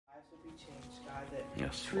God, that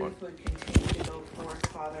Yes, truth Lord. would continue to go forth,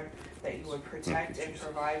 Father, that you would protect and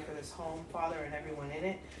provide for this home, Father, and everyone in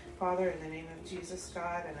it, Father, in the name of Jesus,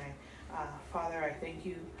 God. And Father, I thank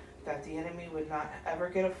you that the enemy would not ever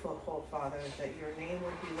get a foothold, Father, that your name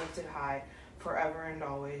would be lifted high forever and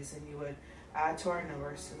always, and you would add to our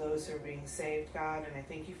numbers to those who are being saved, God. And I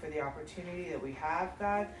thank you for the opportunity that we have,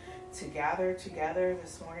 God, to gather together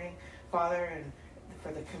this morning, Father, and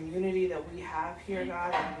for the community that we have here,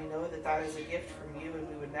 God. And we know that that is a gift from you, and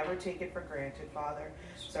we would never take it for granted, Father.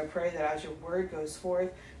 So I pray that as your word goes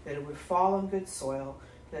forth, that it would fall on good soil,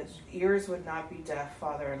 that ears would not be deaf,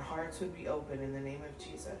 Father, and hearts would be open in the name of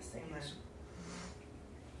Jesus. Amen.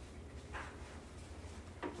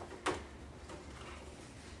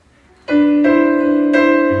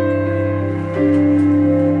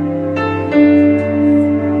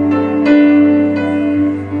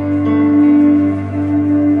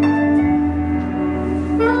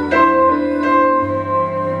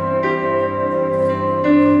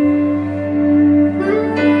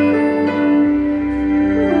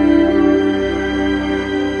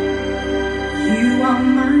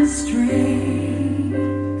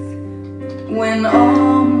 When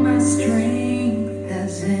all my strength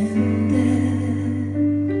has ended,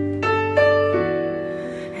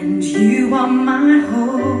 and you are my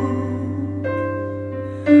hope.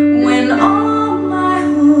 When all my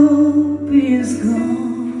hope is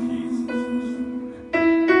gone,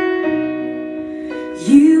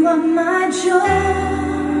 you are my joy.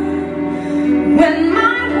 When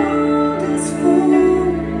my world is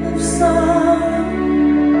full of sorrow,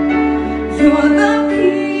 you're the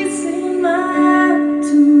peace in my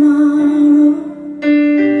tomorrow.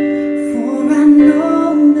 For I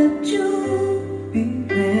know that you'll be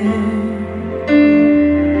there.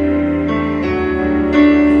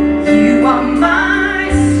 You are my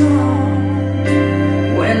song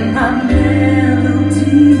when my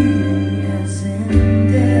melody has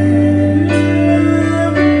ended.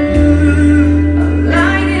 A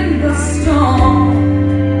light in the storm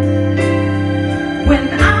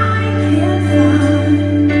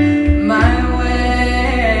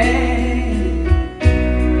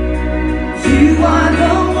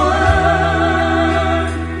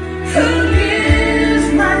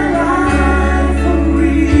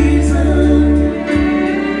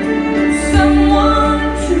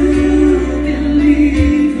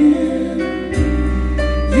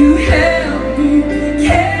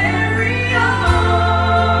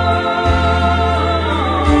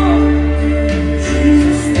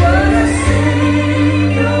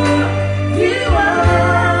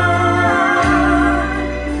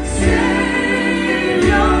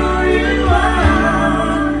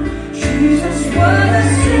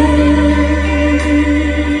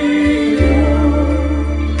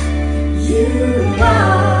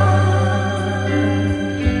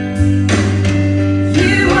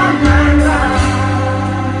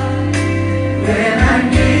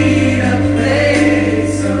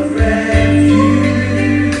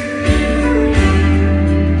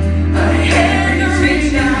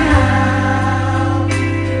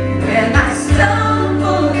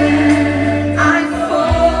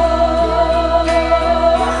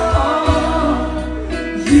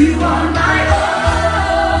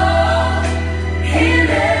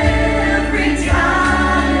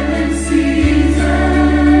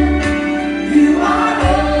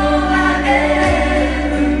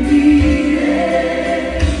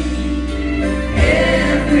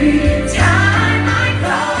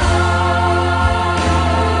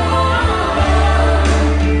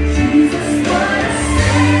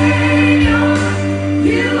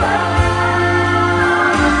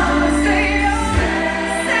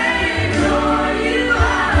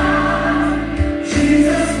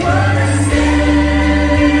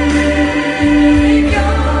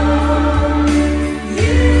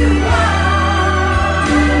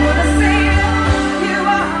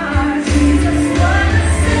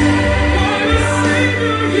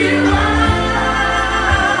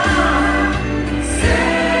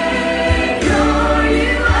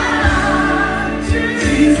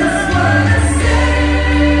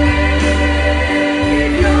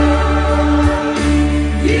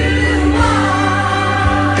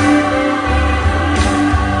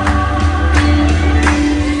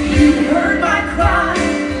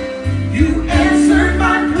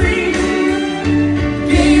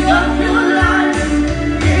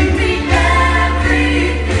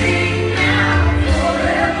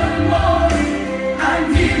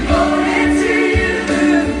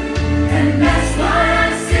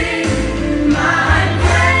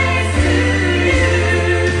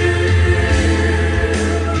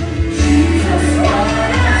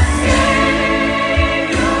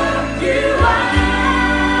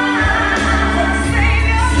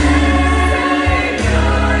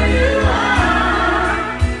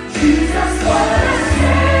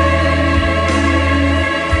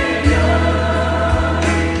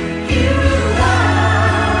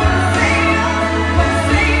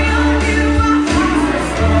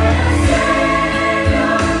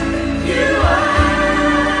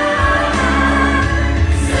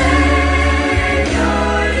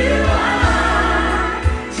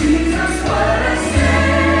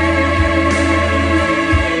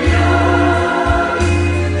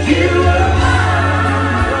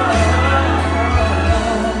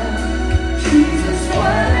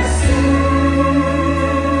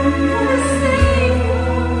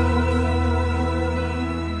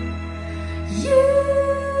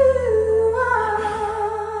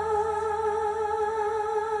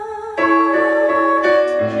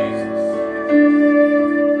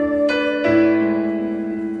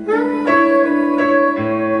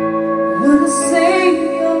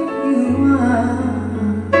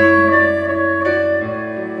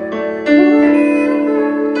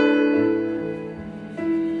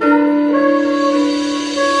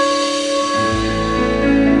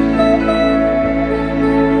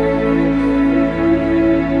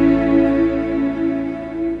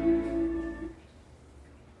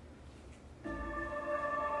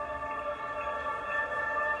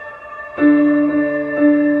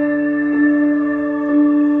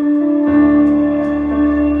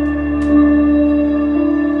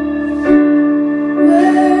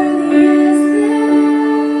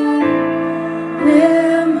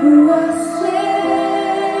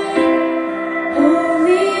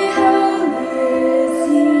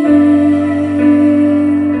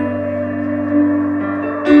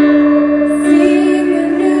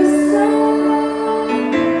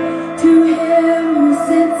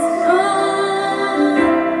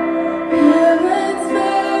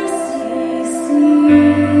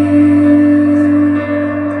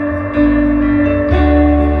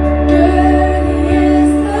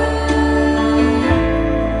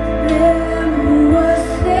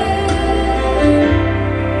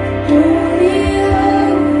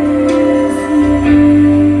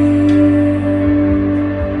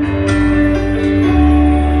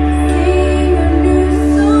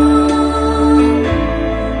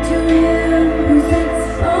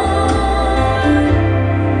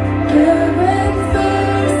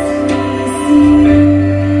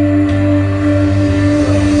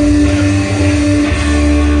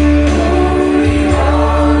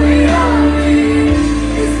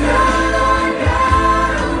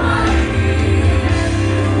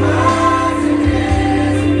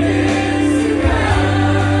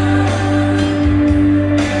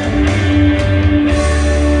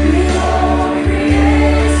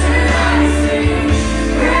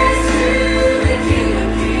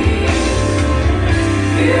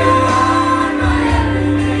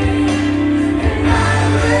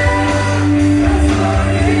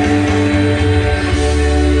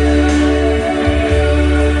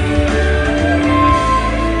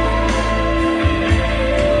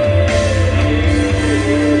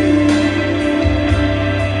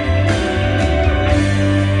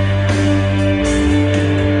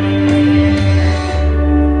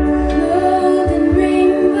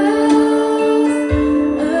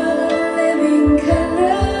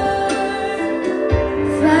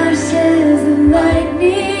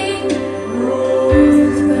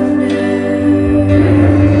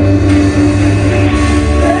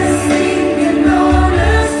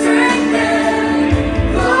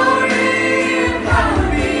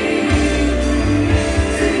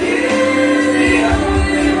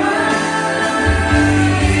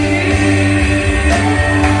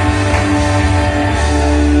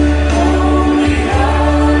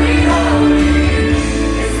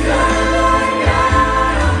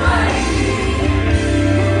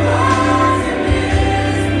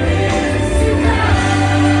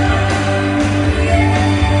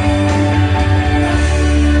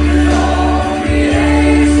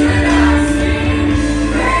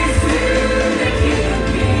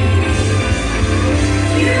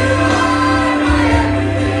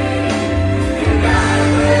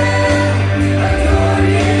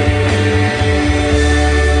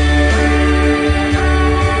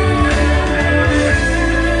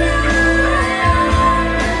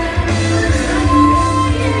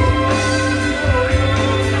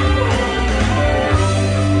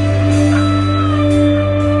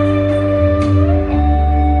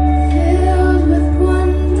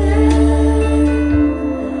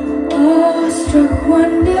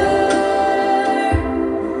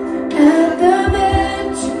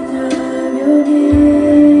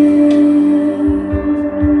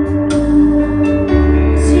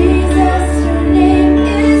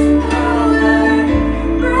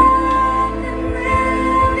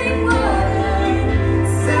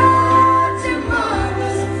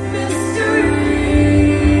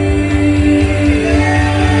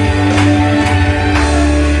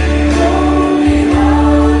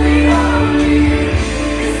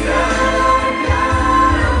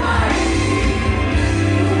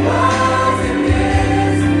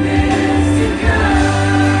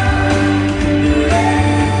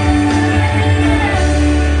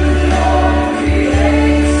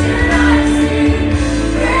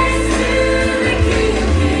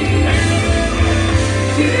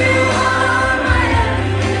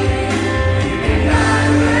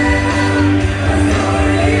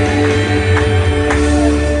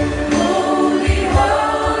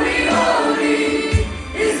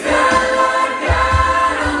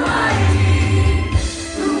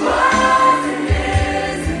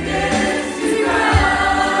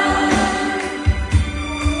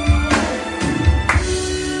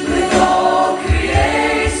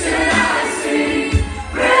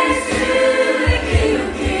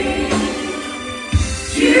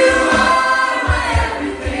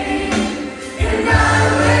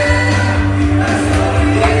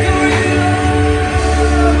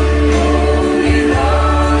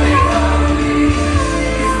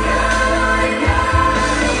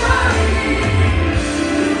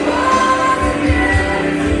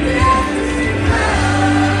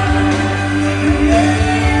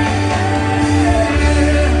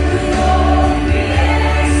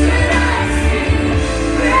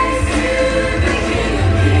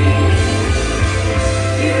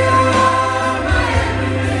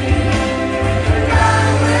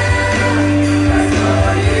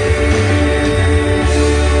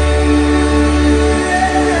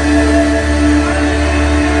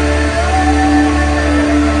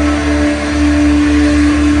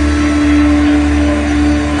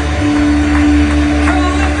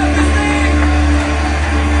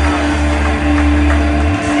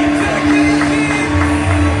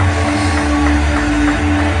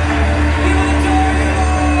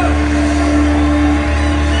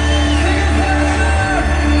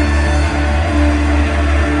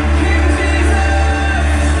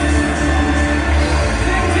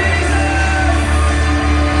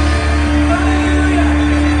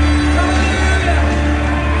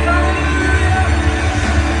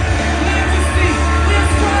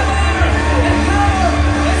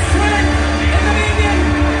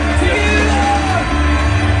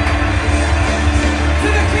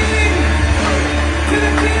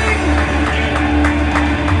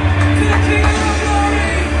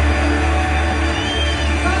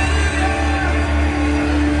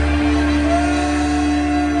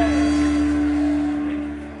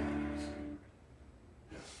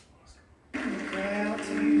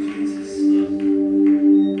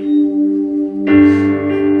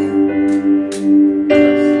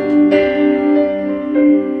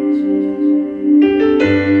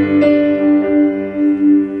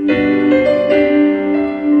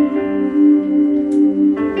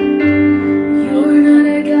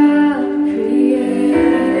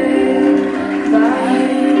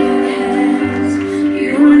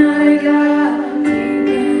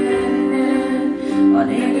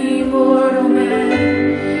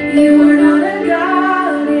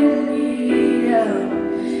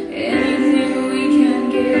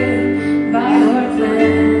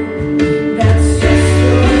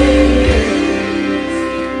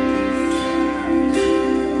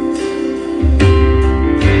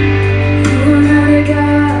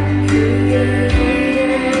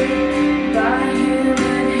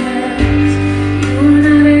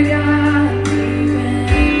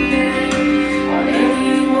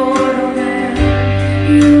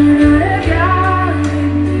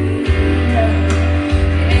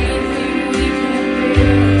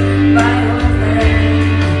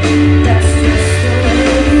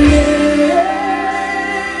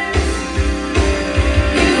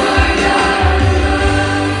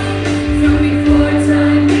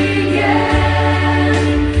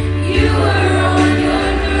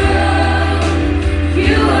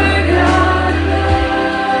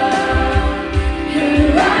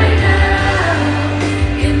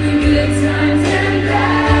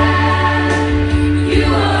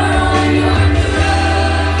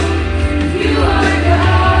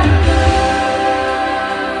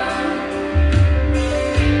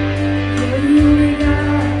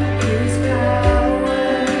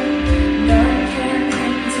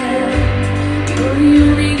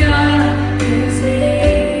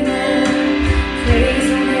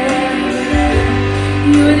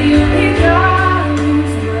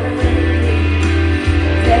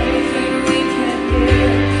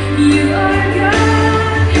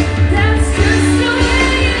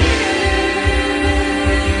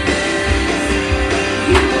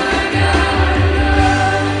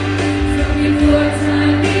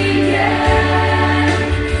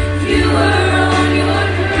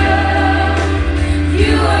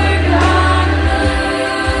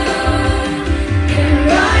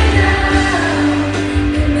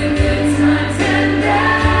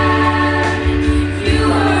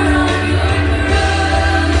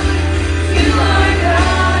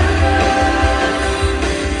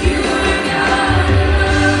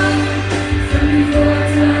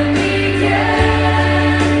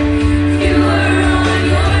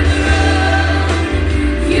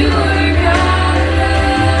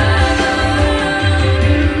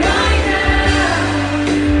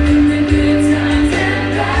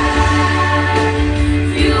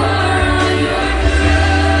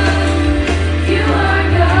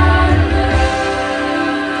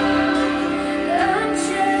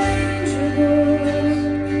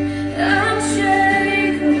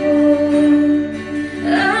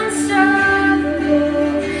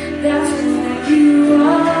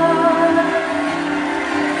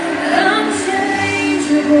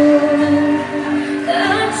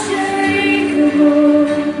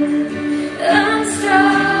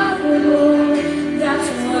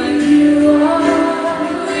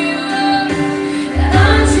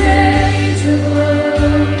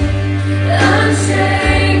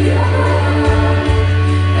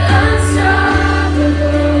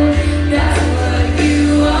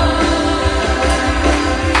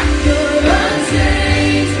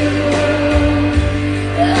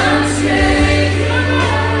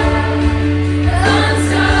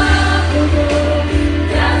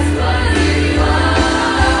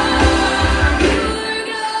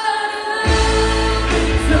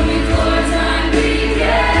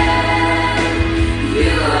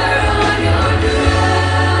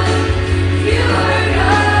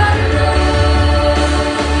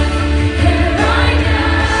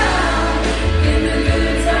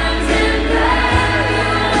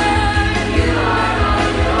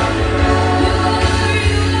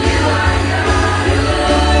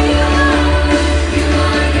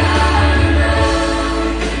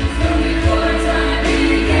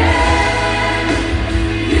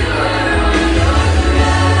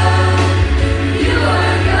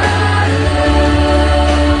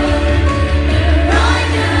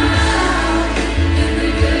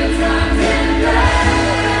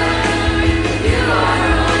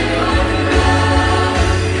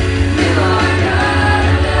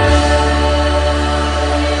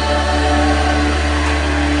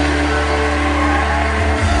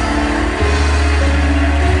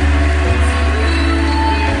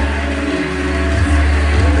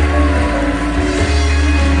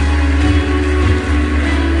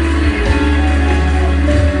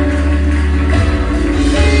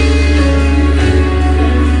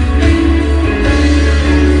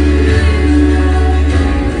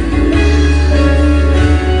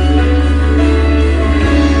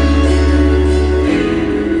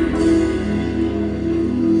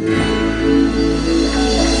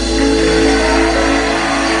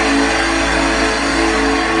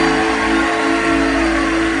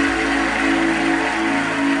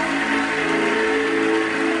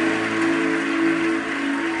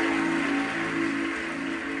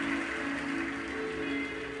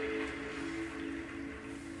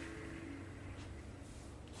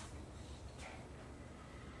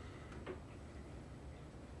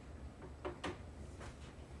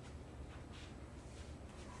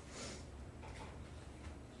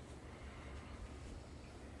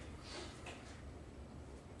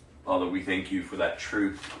Father, we thank you for that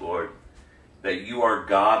truth, Lord, that you are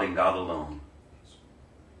God and God alone.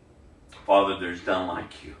 Father, there's none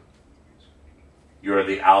like you. You are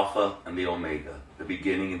the Alpha and the Omega, the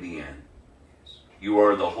beginning and the end. You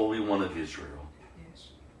are the Holy One of Israel.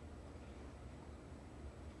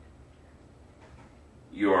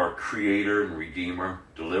 You are Creator and Redeemer,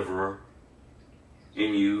 Deliverer.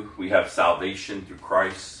 In you, we have salvation through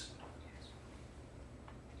Christ.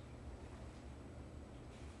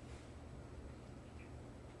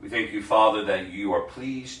 We thank you, Father, that you are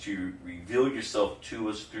pleased to reveal yourself to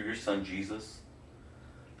us through your Son, Jesus.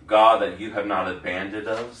 God, that you have not abandoned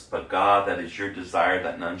us, but God, that is your desire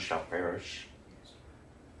that none shall perish.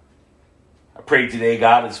 I pray today,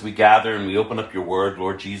 God, as we gather and we open up your word,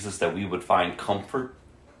 Lord Jesus, that we would find comfort,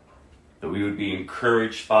 that we would be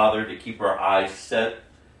encouraged, Father, to keep our eyes set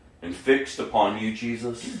and fixed upon you,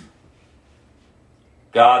 Jesus.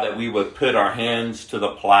 God, that we would put our hands to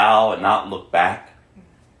the plow and not look back.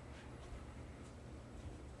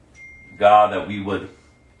 God, that we would,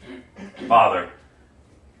 Father,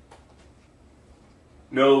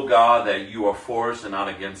 know, God, that you are for us and not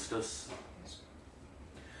against us.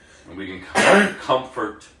 And we can find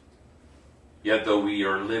comfort, yet though we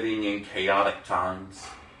are living in chaotic times.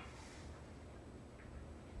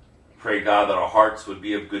 Pray, God, that our hearts would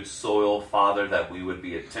be of good soil, Father, that we would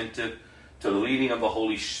be attentive to the leading of the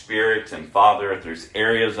Holy Spirit. And, Father, if there's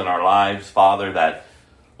areas in our lives, Father, that,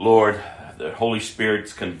 Lord, the Holy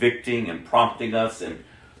Spirit's convicting and prompting us and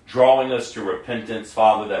drawing us to repentance,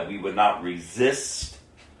 Father, that we would not resist,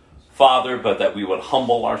 Father, but that we would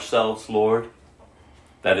humble ourselves, Lord,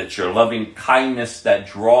 that it's your loving kindness that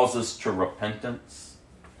draws us to repentance.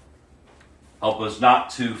 Help us not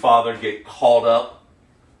to, Father, get caught up,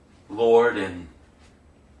 Lord, in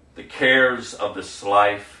the cares of this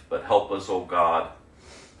life, but help us, oh God,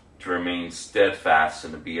 to remain steadfast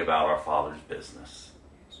and to be about our Father's business.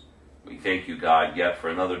 We thank you, God, yet for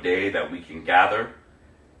another day that we can gather.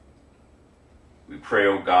 We pray,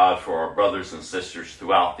 oh God, for our brothers and sisters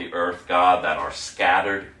throughout the earth, God, that are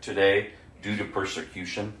scattered today due to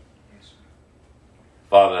persecution.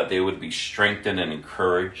 Father, that they would be strengthened and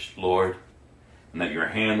encouraged, Lord, and that your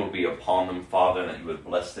hand will be upon them, Father, and that you would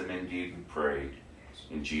bless them indeed, we pray.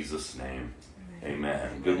 In Jesus' name,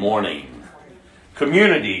 amen. Good morning.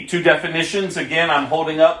 Community, 2 definitions, again, I'm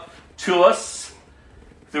holding up to us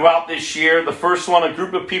throughout this year. The first one, a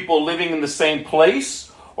group of people living in the same place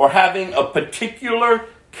or having a particular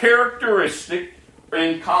characteristic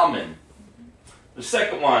in common. The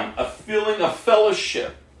second one, a feeling of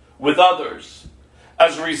fellowship with others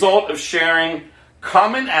as a result of sharing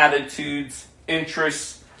common attitudes,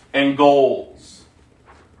 interests, and goals.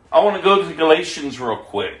 I want to go to Galatians real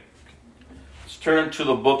quick. Let's turn to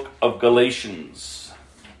the book of Galatians.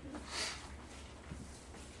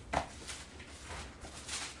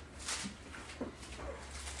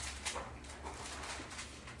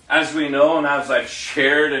 As we know, and as I've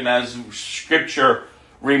shared, and as Scripture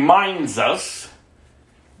reminds us,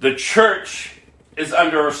 the church is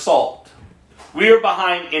under assault. We are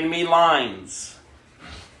behind enemy lines.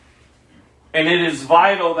 And it is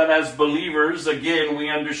vital that as believers, again, we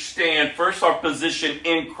understand first our position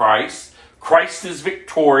in Christ. Christ is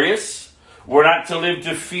victorious. We're not to live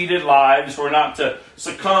defeated lives. We're not to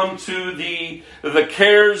succumb to the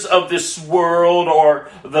cares of this world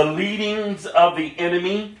or the leadings of the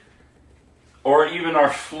enemy or even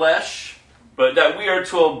our flesh. But that we are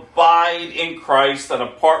to abide in Christ, that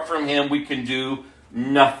apart from Him we can do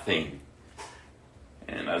nothing.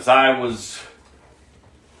 And as I was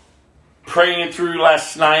praying through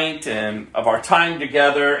last night and of our time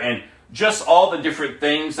together and just all the different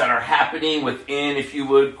things that are happening within, if you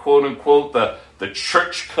would, quote unquote, the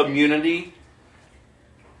church community.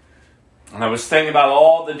 And I was thinking about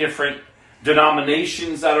all the different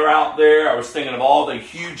denominations that are out there. I was thinking of all the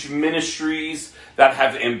huge ministries that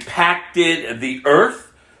have impacted the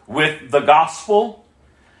earth with the gospel.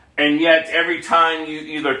 And yet every time you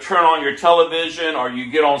either turn on your television or you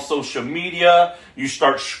get on social media, you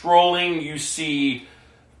start scrolling, you see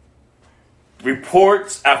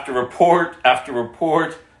reports after report after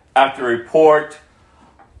report after report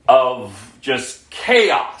of just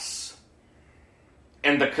chaos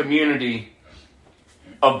in the community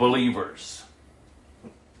of believers.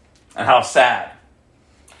 And how sad.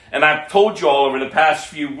 And I've told you all over the past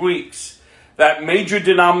few weeks that major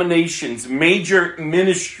denominations, major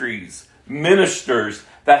ministries, ministers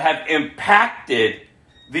that have impacted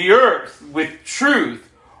the earth with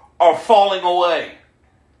truth are falling away.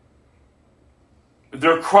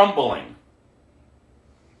 They're crumbling.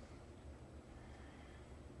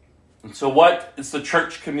 And so what is the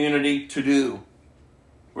church community to do?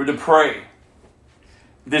 We're to pray.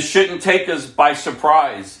 This shouldn't take us by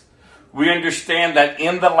surprise. We understand that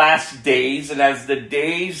in the last days, and as the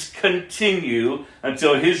days continue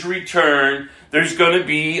until his return, there's going to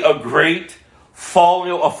be a great fall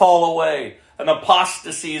away. An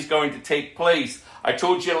apostasy is going to take place. I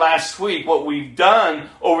told you last week what we've done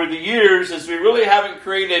over the years is we really haven't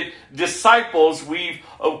created disciples. We've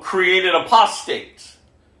created apostates.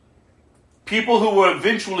 People who will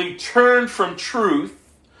eventually turn from truth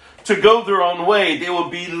to go their own way. They will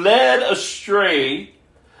be led astray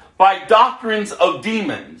by doctrines of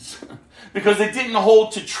demons because they didn't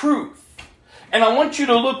hold to truth. And I want you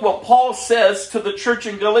to look what Paul says to the church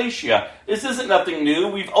in Galatia. This isn't nothing new.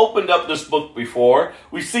 We've opened up this book before.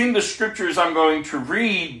 We've seen the scriptures I'm going to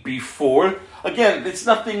read before. Again, it's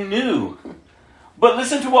nothing new. But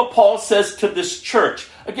listen to what Paul says to this church.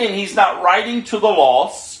 Again, he's not writing to the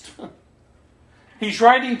lost. He's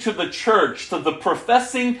writing to the church, to the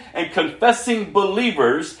professing and confessing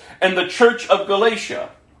believers in the church of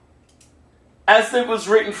Galatia. As it was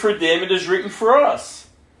written for them, it is written for us.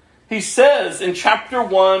 He says in chapter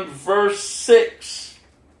 1, verse 6,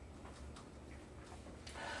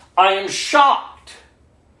 I am shocked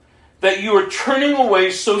that you are turning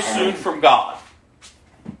away so soon from God,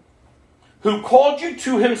 who called you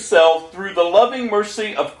to himself through the loving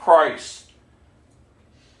mercy of Christ.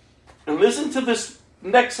 And listen to this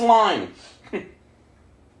next line.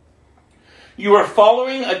 You are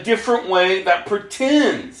following a different way that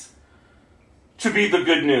pretends to be the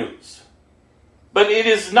good news. But it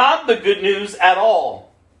is not the good news at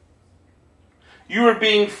all. You are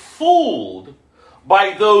being fooled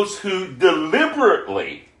by those who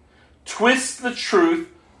deliberately twist the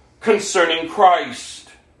truth concerning Christ.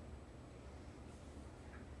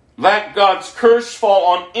 Let God's curse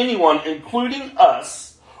fall on anyone, including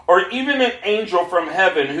us, or even an angel from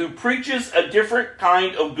heaven who preaches a different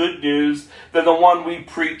kind of good news than the one we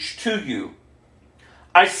preach to you.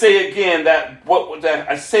 I say again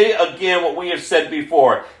what we have said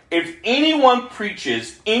before. If anyone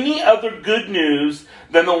preaches any other good news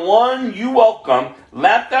than the one you welcome,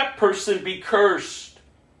 let that person be cursed.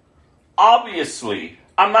 Obviously,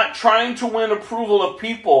 I'm not trying to win approval of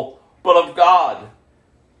people, but of God.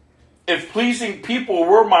 If pleasing people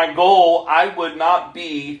were my goal, I would not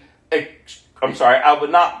be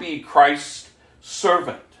Christ's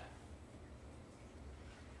servant.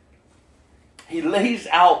 He lays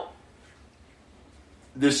out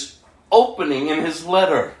this opening in his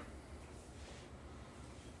letter.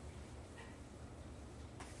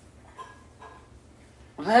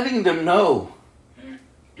 Letting them know,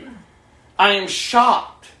 I am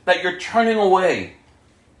shocked that you're turning away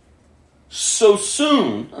so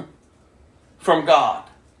soon from God.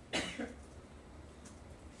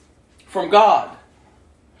 From God,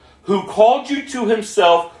 who called you to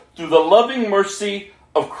himself through the loving mercy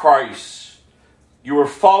of Christ. You are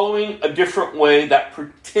following a different way that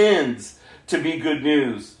pretends to be good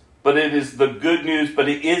news. But it is the good news, but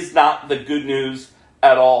it is not the good news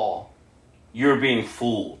at all. You're being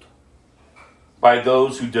fooled by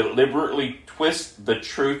those who deliberately twist the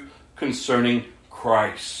truth concerning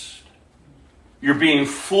Christ. You're being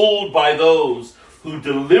fooled by those who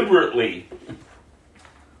deliberately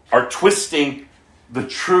are twisting the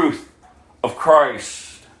truth of Christ.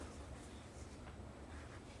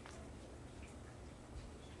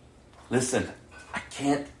 Listen, I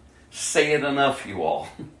can't say it enough, you all.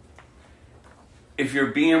 If you're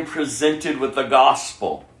being presented with the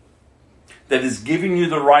gospel that is giving you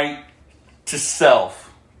the right to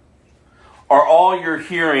self, or all you're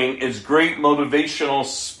hearing is great motivational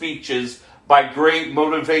speeches by great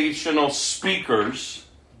motivational speakers,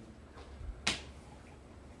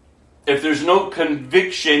 if there's no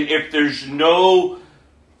conviction, if there's no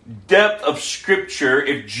depth of Scripture,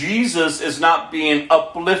 if Jesus is not being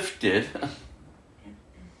uplifted,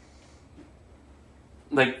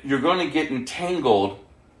 like you're going to get entangled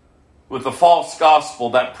with a false gospel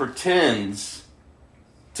that pretends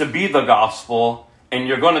to be the gospel, and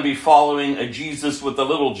you're going to be following a Jesus with a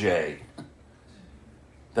little j.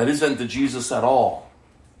 That isn't the Jesus at all.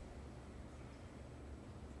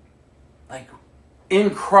 Like, in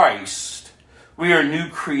Christ, we are new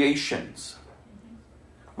creations.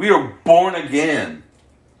 We are born again.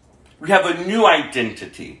 We have a new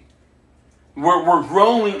identity. We're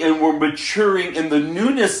growing and we're maturing in the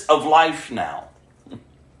newness of life now.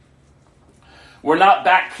 We're not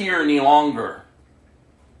back here any longer.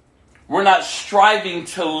 We're not striving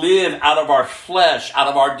to live out of our flesh, out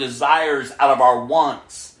of our desires, out of our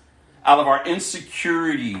wants, out of our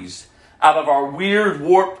insecurities, out of our weird,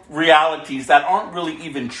 warped realities that aren't really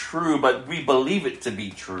even true, but we believe it to be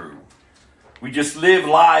true. We just live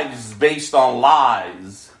lives based on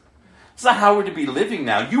lies. It's not how we're to be living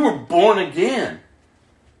now. You were born again.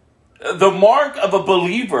 The mark of a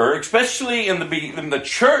believer, especially in the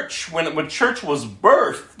church, when church was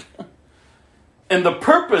birthed, and the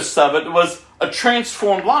purpose of it was a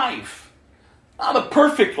transformed life. Not a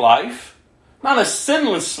perfect life, not a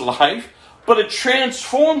sinless life, but a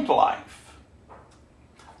transformed life.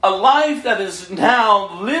 A life that is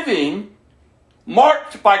now living,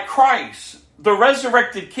 marked by Christ, the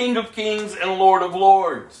resurrected King of Kings and Lord of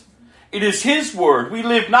Lords. It is His word. We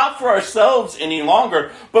live not for ourselves any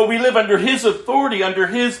longer, but we live under His authority, under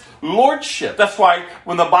His lordship. That's why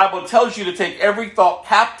when the Bible tells you to take every thought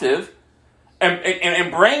captive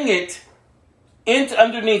and bring it into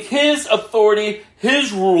underneath His authority,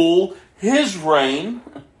 His rule, His reign,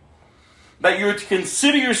 that you're to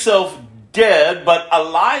consider yourself dead but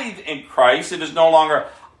alive in Christ. It is no longer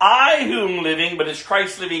I who am living, but it's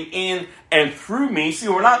Christ living in and through me. See,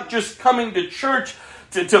 we're not just coming to church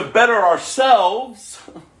to better ourselves,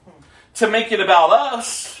 to make it about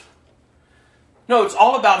us. No, it's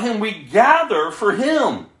all about Him. We gather for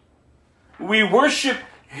Him. We worship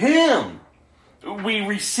Him. We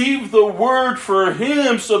receive the Word for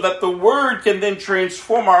Him so that the Word can then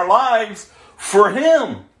transform our lives for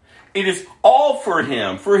Him. It is all for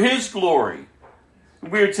Him, for His glory.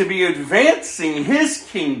 We're to be advancing His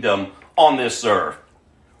kingdom on this earth.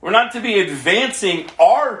 We're not to be advancing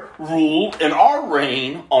our rule and our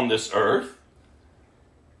reign on this earth,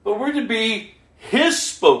 but we're to be His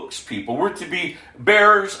spokespeople. We're to be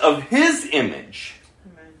bearers of His image.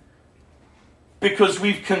 Amen. Because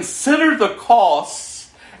we've considered the costs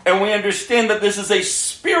and we understand that this is a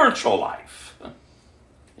spiritual life.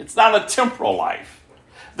 It's not a temporal life.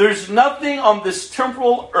 There's nothing on this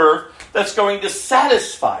temporal earth that's going to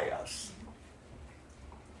satisfy us.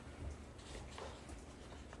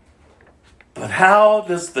 But how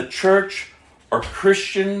does the church or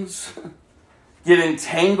Christians get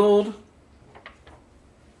entangled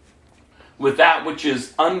with that which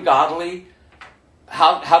is ungodly?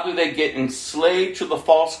 How do they get enslaved to the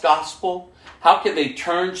false gospel? How can they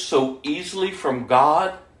turn so easily from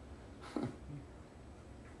God?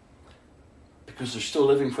 Because they're still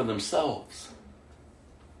living for themselves.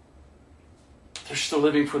 They're still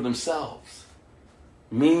living for themselves.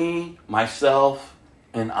 Me, myself,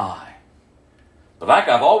 and I. But like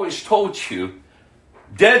I've always told you,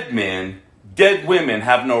 dead men, dead women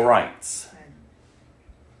have no rights.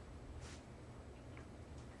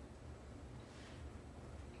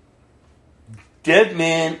 Dead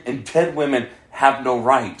men and dead women have no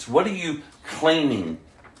rights. What are you claiming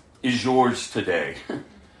is yours today?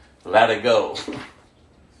 Let it go.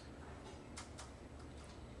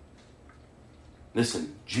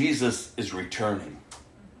 Listen, Jesus is returning.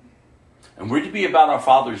 And we're to be about our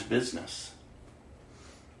Father's business.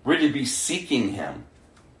 We're to be seeking Him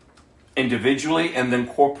individually and then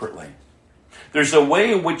corporately. There's a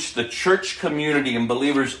way in which the church community and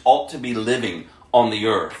believers ought to be living on the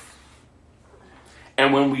earth.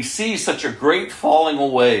 And when we see such a great falling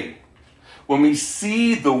away, when we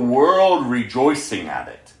see the world rejoicing at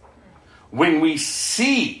it, when we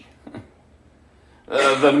see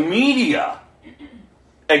the media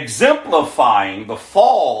exemplifying the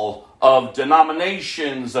fall of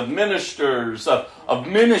denominations, of ministers, of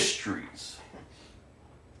ministries.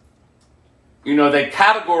 You know, they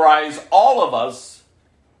categorize all of us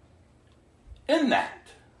in that.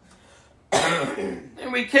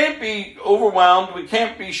 And we can't be overwhelmed, we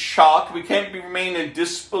can't be shocked, we can't remain in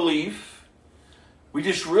disbelief. We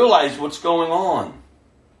just realize what's going on.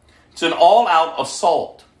 It's an all-out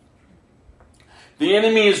assault. The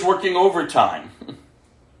enemy is working overtime.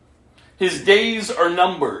 His days are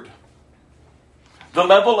numbered. The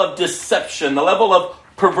level of deception, the level of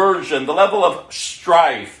perversion, the level of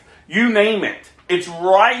strife, you name it, it's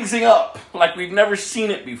rising up like we've never seen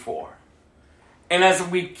it before. And as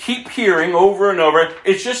we keep hearing over and over,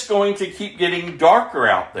 it's just going to keep getting darker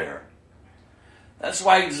out there. That's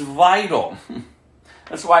why it's vital.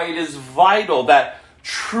 That's why it is vital that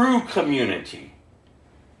true community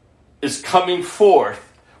is coming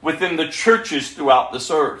forth within the churches throughout this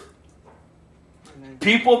earth.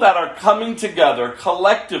 People that are coming together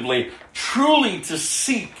collectively, truly to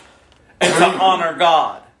seek and to honor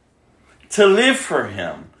God, to live for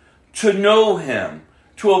Him, to know Him,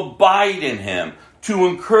 to abide in Him, to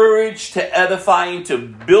encourage, to edify, and to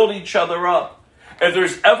build each other up. If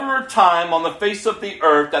there's ever a time on the face of the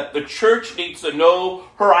earth that the church needs to know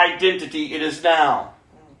her identity, it is now.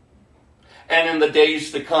 And in the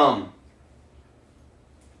days to come.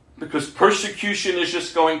 Because persecution is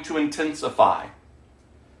just going to intensify.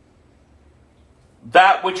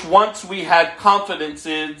 that which once we had confidence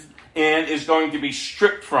in is going to be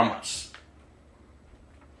stripped from us.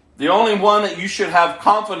 The only one that you should have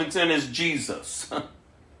confidence in is Jesus.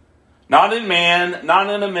 Not in man, not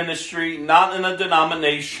in a ministry, not in a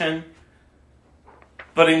denomination,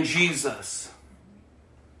 but in Jesus.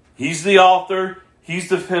 He's the author, He's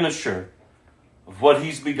the finisher of what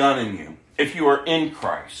He's begun in you. If you are in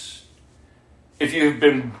Christ, if you have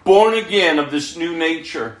been born again of this new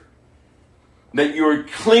nature, that you're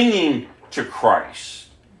clinging to Christ,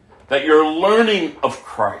 that you're learning of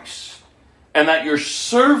Christ, and that you're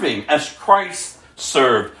serving as Christ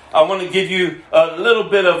served. I want to give you a little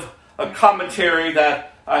bit of a commentary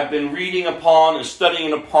that I've been reading upon and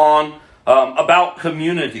studying upon about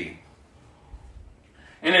community.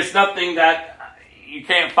 And it's nothing that you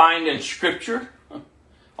can't find in Scripture.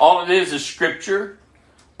 All it is Scripture.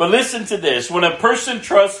 But listen to this. When a person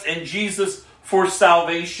trusts in Jesus for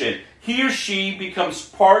salvation, he or she becomes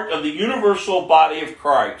part of the universal body of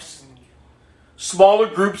Christ. Smaller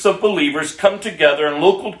groups of believers come together in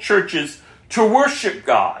local churches to worship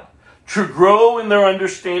God, to grow in their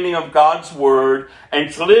understanding of God's Word,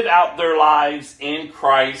 and to live out their lives in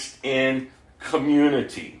Christ in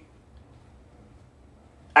community.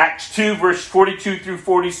 Acts 2, verse 42 through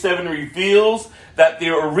 47 reveals that the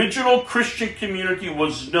original Christian community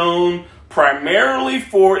was known primarily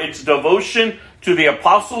for its devotion to the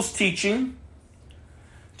apostles' teaching,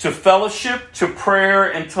 to fellowship, to prayer,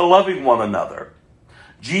 and to loving one another.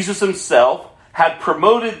 Jesus himself had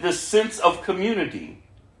promoted this sense of community.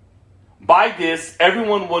 By this,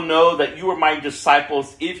 everyone will know that you are my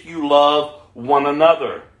disciples if you love one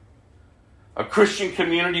another. A Christian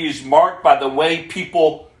community is marked by the way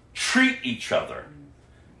people treat each other.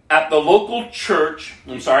 And the local church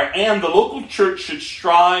should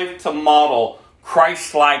strive to model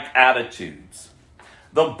Christ-like attitudes.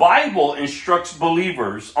 The Bible instructs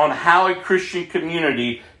believers on how a Christian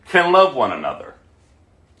community can love one another.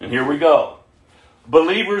 And here we go.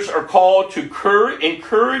 Believers are called to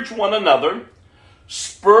encourage one another,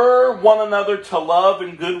 spur one another to love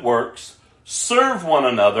and good works, serve one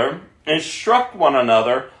another, instruct one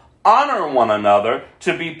another, honor one another,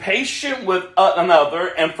 to be patient with another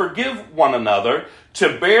and forgive one another,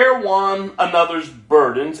 to bear one another's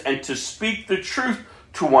burdens, and to speak the truth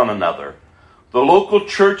to one another. The local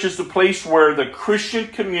church is the place where the Christian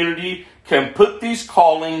community can put these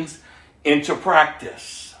callings into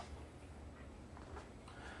practice.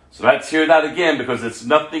 So let's hear that again, because it's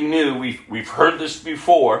nothing new. We've heard this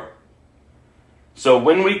before. So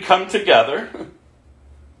when we come together,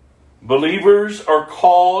 believers are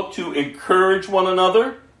called to encourage one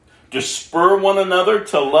another, to spur one another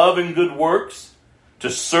to love and good works, to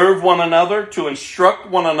serve one another, to instruct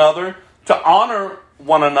one another, to honor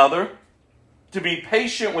one another, to be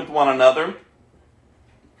patient with one another,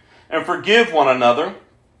 and forgive one another,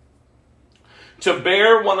 to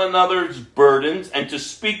bear one another's burdens, and to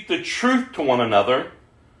speak the truth to one another.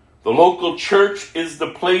 The local church is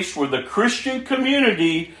the place where the Christian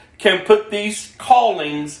community can put these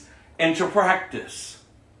callings into practice.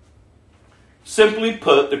 Simply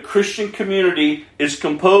put, the Christian community is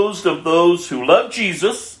composed of those who love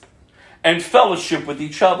Jesus and fellowship with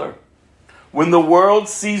each other. When the world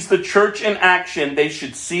sees the church in action, they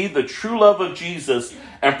should see the true love of Jesus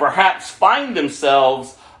and perhaps find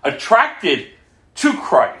themselves attracted to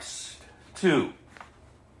Christ too.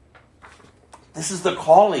 This is the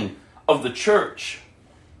calling of the church.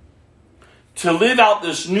 To live out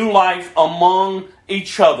this new life among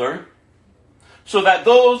each other so that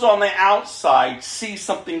those on the outside see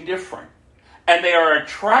something different and they are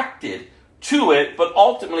attracted to it, but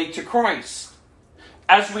ultimately to Christ.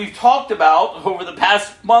 As we've talked about over the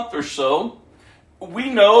past month or so, we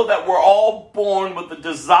know that we're all born with the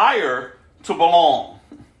desire to belong.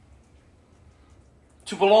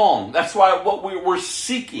 To belong. That's why what we're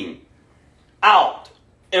seeking out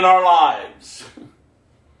in our lives.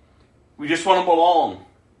 We just want to belong.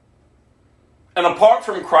 And apart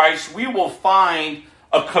from Christ, we will find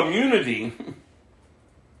a community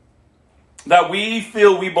that we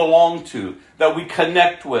feel we belong to, that we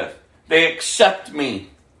connect with. They accept me.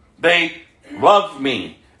 They love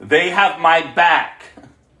me. They have my back.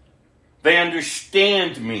 They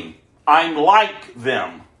understand me. I'm like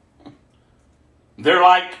them. They're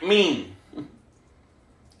like me.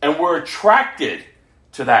 And we're attracted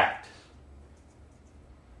to that.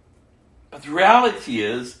 But the reality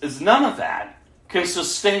is none of that can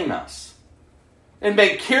sustain us. It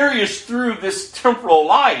may carry us through this temporal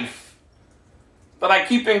life, but I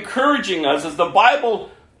keep encouraging us as the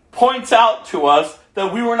Bible points out to us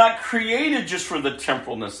that we were not created just for the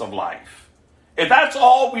temporalness of life. If that's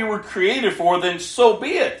all we were created for, then so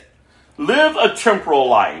be it. Live a temporal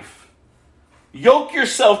life. Yoke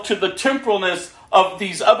yourself to the temporalness of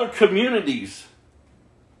these other communities.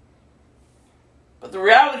 But the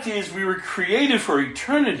reality is we were created for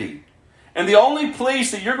eternity. And the only place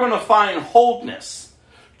that you're going to find wholeness,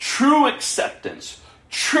 true acceptance,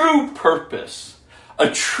 true purpose, a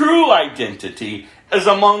true identity is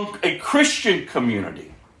among a Christian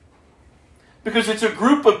community. Because it's a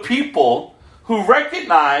group of people who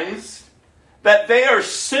recognize that they are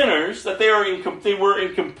sinners, that they were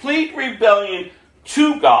in complete rebellion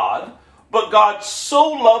to God, but God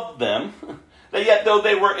so loved them that yet though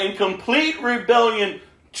they were in complete rebellion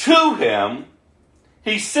to Him,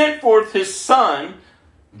 He sent forth His Son,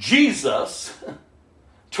 Jesus,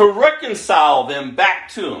 to reconcile them back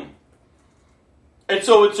to Him. And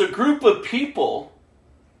so it's a group of people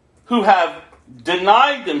who have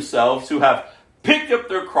denied themselves, who have picked up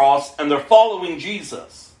their cross, and they're following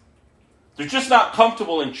Jesus. They're just not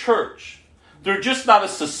comfortable in church. They're just not a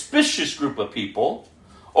suspicious group of people,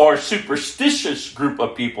 or a superstitious group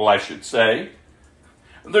of people, I should say.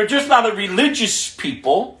 They're just not a religious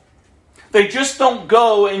people. They just don't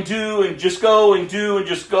go and do and just go and do and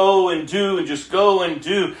just go and do and just go and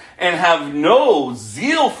do and have no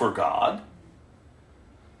zeal for God.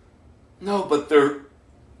 No, but they're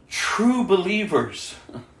true believers.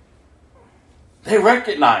 They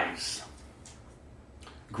recognize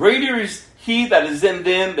greater is He that is in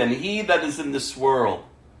them than he that is in this world.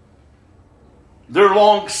 They're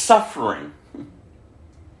long-suffering.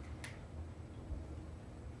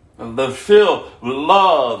 They're filled with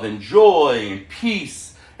love and joy and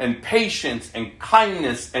peace and patience and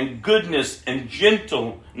kindness and goodness and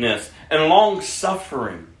gentleness and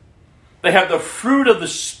long-suffering. They have the fruit of the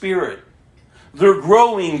Spirit. They're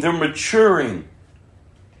growing, they're maturing.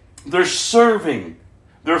 They're serving.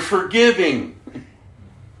 They're forgiving.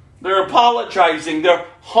 They're apologizing. They're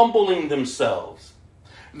humbling themselves.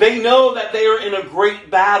 They know that they are in a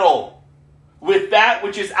great battle with that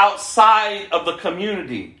which is outside of the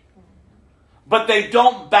community. But they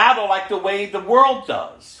don't battle like the way the world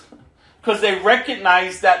does. Because they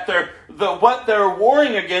recognize that what they're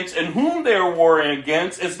warring against and whom they're warring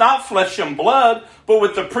against is not flesh and blood, but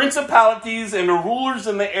with the principalities and the rulers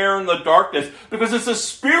in the air and the darkness. Because it's a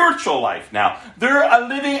spiritual life now. They're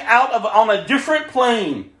living on a different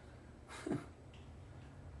plane.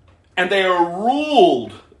 And they are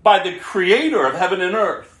ruled by the Creator of heaven and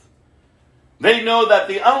earth. They know that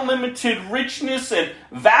the unlimited richness and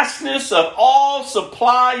vastness of all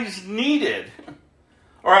supplies needed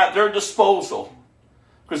are at their disposal.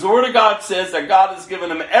 Because the Word of God says that God has given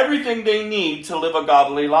them everything they need to live a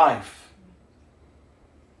godly life.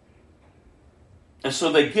 And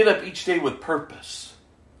so they get up each day with purpose.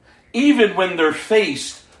 Even when they're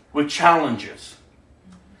faced with challenges.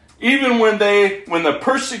 Even when the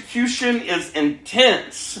persecution is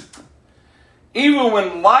intense. Even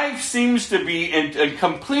when life seems to be in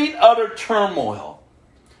complete utter turmoil.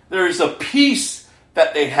 There is a peace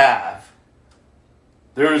that they have.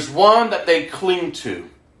 There is one that they cling to.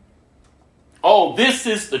 Oh, this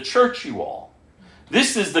is the church, you all.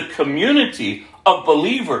 This is the community of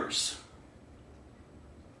believers.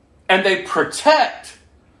 And they protect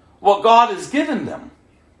what God has given them.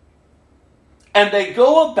 And they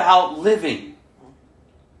go about living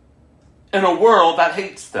in a world that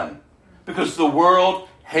hates them. Because the world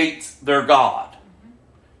hates their God.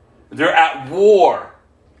 They're at war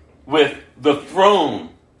with the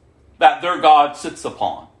throne that their God sits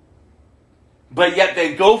upon. But yet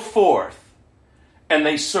they go forth and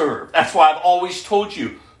they serve. That's why I've always told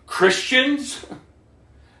you, Christians,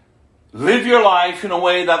 live your life in a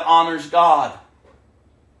way that honors God.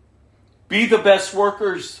 Be the best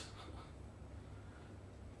workers.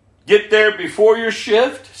 Get there before your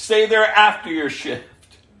shift. Stay there after your shift.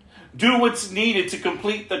 Do what's needed to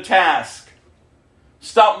complete the task.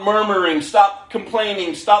 Stop murmuring. Stop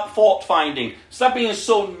complaining. Stop fault-finding. Stop being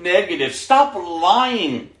so negative. Stop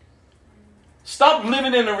lying. Stop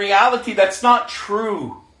living in a reality that's not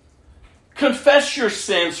true. Confess your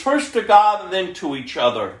sins, first to God and then to each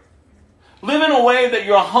other. Live in a way that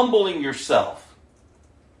you're humbling yourself.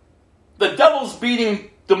 The devil's beating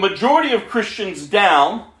the majority of Christians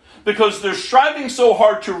down because they're striving so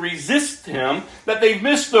hard to resist him that they've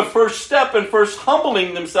missed the first step in first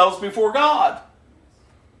humbling themselves before God.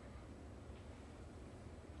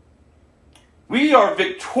 We are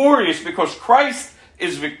victorious because Christ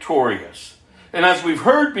is victorious. And as we've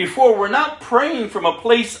heard before, we're not praying from a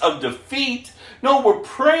place of defeat. No, we're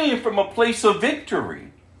praying from a place of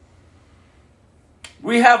victory.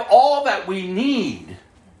 We have all that we need.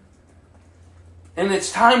 And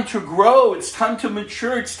it's time to grow. It's time to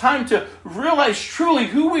mature. It's time to realize truly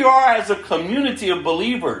who we are as a community of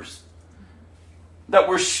believers. That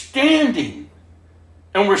we're standing.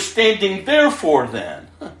 And we're standing therefore then.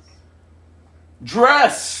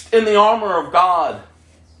 Dressed in the armor of God.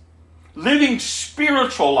 Living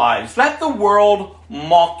spiritual lives. Let the world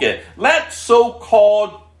mock it. Let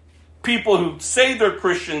so-called people who say they're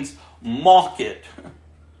Christians mock it.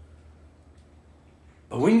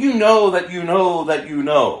 But when you know that you know that you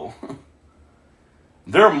know,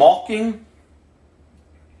 their mocking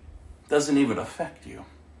doesn't even affect you.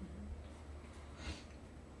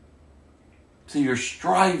 So you're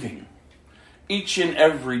striving each and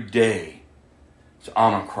every day to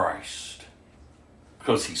honor Christ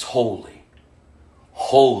because He's holy,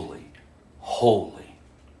 holy, holy.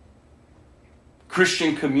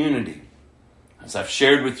 Christian community, as I've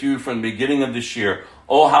shared with you from the beginning of this year,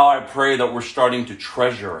 oh, how I pray that we're starting to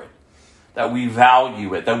treasure it, that we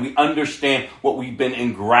value it, that we understand what we've been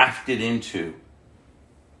engrafted into.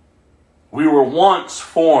 We were once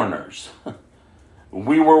foreigners.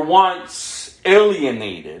 We were once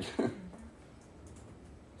alienated.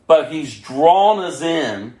 But He's drawn us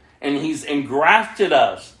in and He's engrafted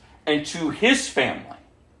us into His family.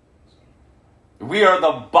 We are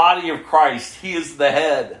the body of Christ. He is the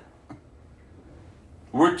head.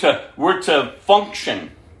 We're to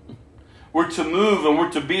function. We're to move and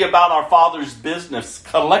we're to be about our Father's business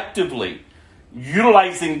collectively,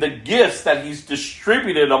 utilizing the gifts that He's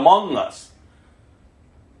distributed among us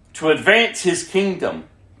to advance His kingdom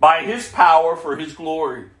by His power for His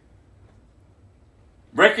glory.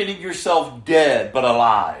 Reckoning yourself dead but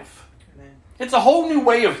alive. Amen. It's a whole new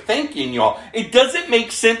way of thinking, y'all. It doesn't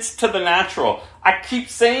make sense to the natural. I keep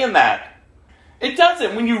saying that. It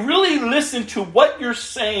doesn't. When you really listen to what you're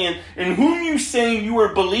saying and whom you're saying you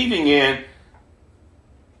are believing in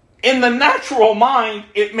the natural mind,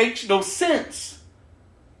 it makes no sense.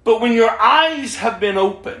 But when your eyes have been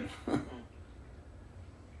opened,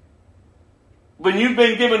 when you've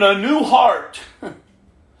been given a new heart,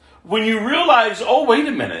 when you realize, oh, wait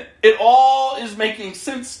a minute, it all is making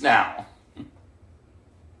sense now.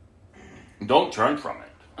 Don't turn from it.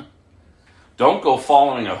 Don't go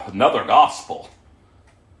following another gospel.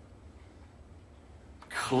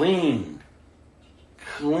 Cling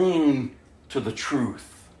to the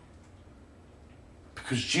truth.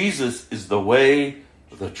 Because Jesus is the way,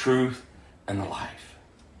 the truth, and the life.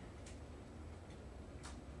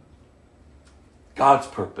 God's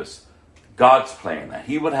purpose, God's plan, that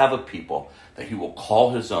He would have a people that He will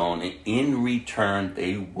call His own, and in return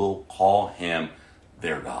they will call Him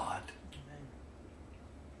their God.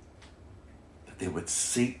 They would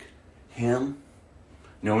seek Him,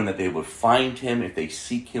 knowing that they would find Him if they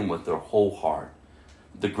seek Him with their whole heart.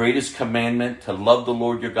 The greatest commandment, to love the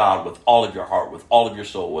Lord your God with all of your heart, with all of your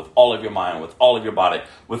soul, with all of your mind, with all of your body,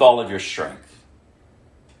 with all of your strength.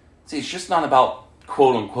 See, it's just not about,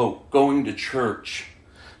 quote unquote, going to church.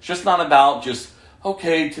 It's just not about just,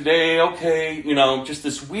 okay, today, okay, just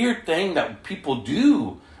this weird thing that people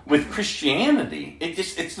do with Christianity.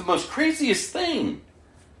 It's the most craziest thing.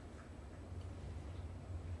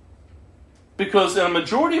 Because in a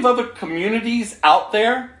majority of other communities out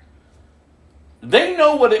there, they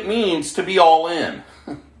know what it means to be all in.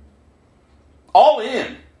 All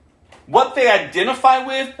in. What they identify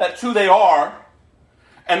with, that's who they are.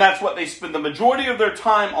 And that's what they spend the majority of their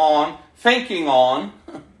time on, thinking on.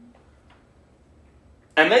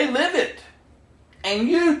 And they live it. And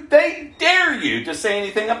they dare you to say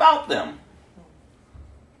anything about them.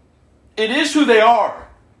 It is who they are.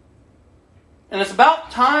 And it's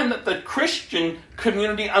about time that the Christian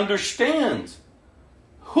community understands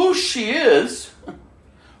who she is,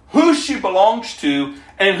 who she belongs to,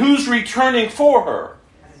 and who's returning for her.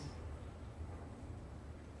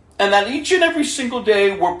 And that each and every single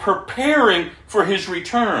day we're preparing for His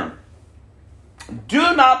return.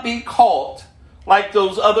 Do not be caught like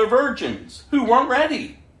those other virgins who weren't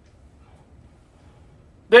ready.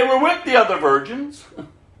 They were with the other virgins.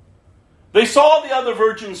 They saw the other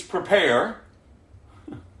virgins prepare.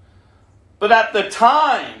 But at the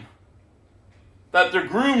time that the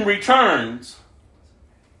groom returns,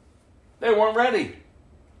 they weren't ready.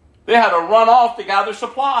 They had to run off to gather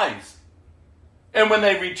supplies. And when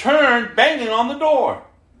they returned, banging on the door.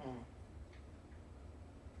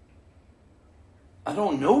 I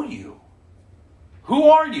don't know you. Who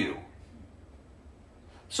are you?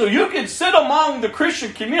 So you can sit among the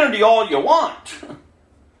Christian community all you want.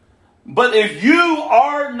 But if you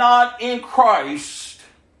are not in Christ,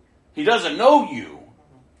 He doesn't know you.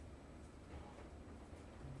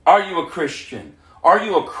 Are you a Christian? Are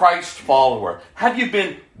you a Christ follower? Have you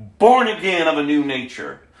been born again of a new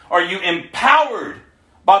nature? Are you empowered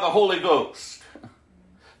by the Holy Ghost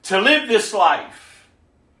to live this life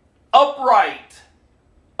upright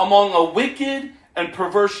among a wicked and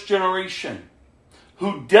perverse generation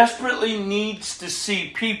who desperately needs to see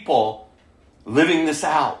people living this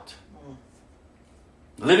out?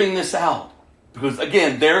 Living this out. Because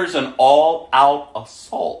again, there's an all-out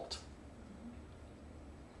assault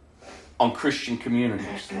on Christian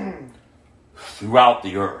communities throughout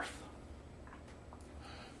the earth.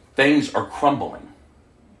 Things are crumbling.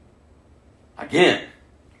 Again,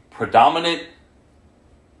 predominant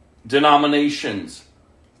denominations,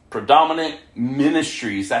 predominant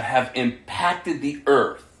ministries that have impacted the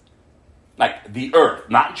earth. Like the earth,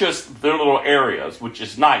 not just their little areas, which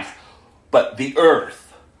is nice, but the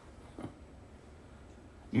earth.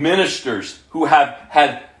 Ministers who have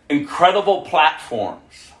had incredible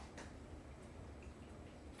platforms.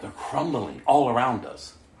 They're crumbling all around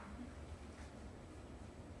us.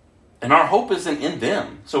 And our hope isn't in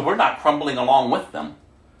them, so we're not crumbling along with them.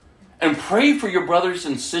 And pray for your brothers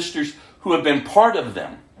and sisters who have been part of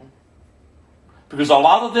them. Because a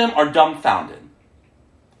lot of them are dumbfounded.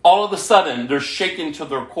 All of a sudden, they're shaken to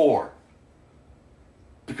their core.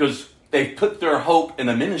 Because they put their hope in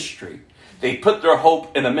a ministry. They put their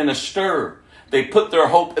hope in a minister. They put their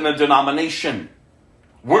hope in a denomination.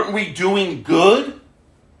 Weren't we doing good?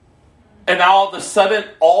 And now all of a sudden,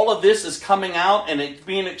 all of this is coming out and it's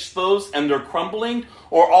being exposed and they're crumbling?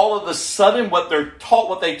 Or all of a sudden, what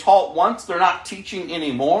they taught once, they're not teaching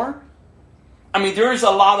anymore? I mean, there is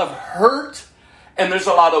a lot of hurt and there's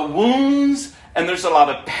a lot of wounds and there's a lot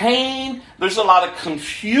of pain. There's a lot of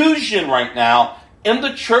confusion right now in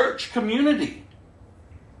the church community.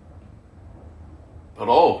 But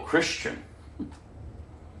oh, Christian,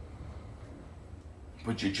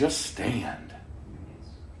 would you just stand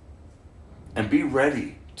and be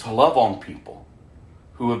ready to love on people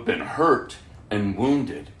who have been hurt and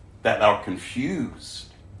wounded, that are confused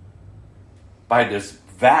by this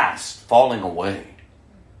vast falling away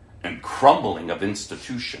and crumbling of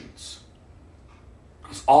institutions?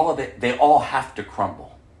 Because all of it, they all have to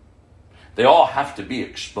crumble. They all have to be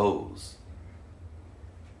exposed.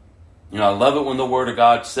 You know, I love it when the Word of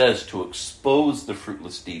God says to expose the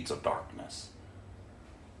fruitless deeds of darkness.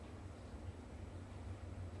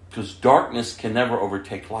 Because darkness can never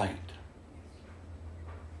overtake light.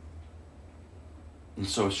 And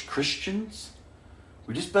so as Christians,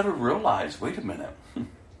 we just better realize, wait a minute.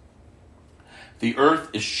 The earth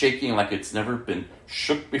is shaking like it's never been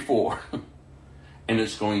shook before. And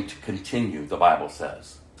it's going to continue, the Bible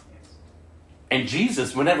says. And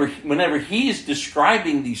Jesus, whenever he is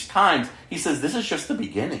describing these times, he says, this is just the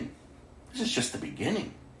beginning. This is just the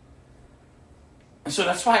beginning. And so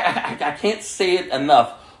that's why I can't say it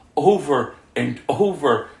enough. Over and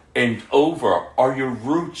over and over. Are your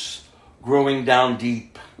roots growing down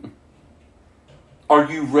deep? Are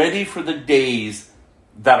you ready for the days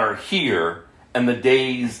that are here and the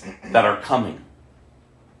days that are coming?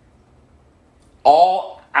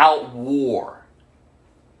 All out war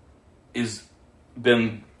is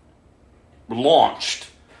been launched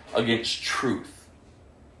against truth.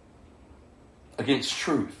 Against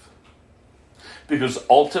truth. Because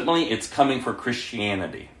ultimately it's coming for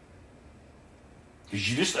Christianity.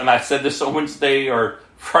 Because and I said this on Wednesday or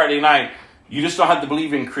Friday night, you just don't have to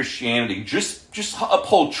believe in Christianity. Just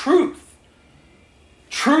uphold truth.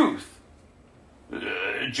 Truth.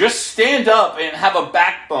 Just stand up and have a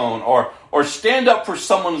backbone, or stand up for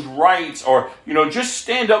someone's rights, or just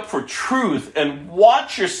stand up for truth and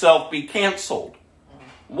watch yourself be canceled.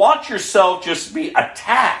 Watch yourself just be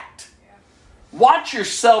attacked. Watch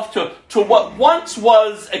yourself to what once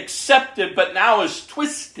was accepted but now is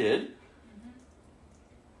twisted.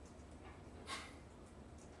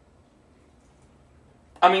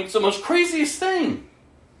 I mean, it's the most craziest thing.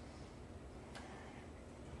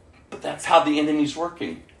 But that's how the enemy's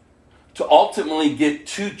working. To ultimately get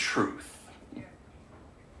to truth.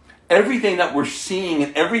 Everything that we're seeing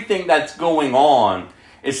and everything that's going on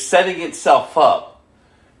is setting itself up.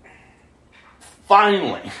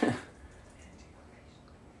 Finally,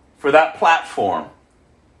 for that platform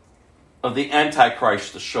of the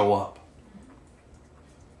Antichrist to show up.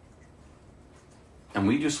 And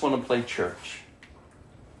we just want to play church.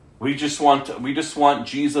 We just want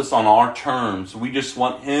Jesus on our terms. We just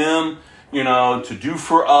want him, to do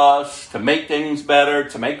for us, to make things better,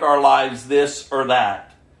 to make our lives this or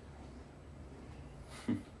that.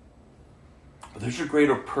 But there's a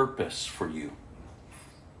greater purpose for you.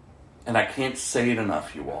 And I can't say it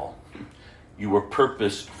enough, you all. You were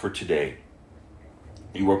purposed for today.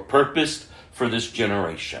 You were purposed for this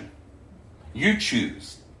generation. You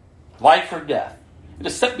choose life or death. It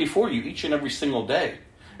is set before you each and every single day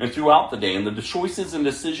and throughout the day. And the choices and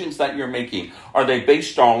decisions that you're making, are they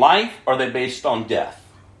based on life or are they based on death?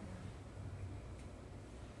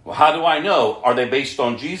 Well, how do I know? Are they based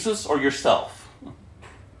on Jesus or yourself?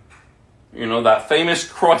 You know, that famous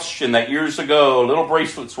question that years ago, little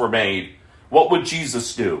bracelets were made. What would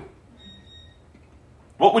Jesus do?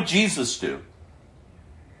 What would Jesus do?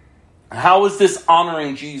 How is this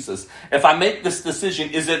honoring Jesus? If I make this decision,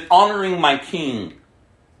 is it honoring my King?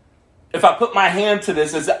 If I put my hand to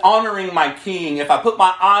this, is it honoring my King? If I put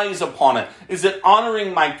my eyes upon it, is it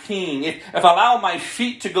honoring my King? If I allow my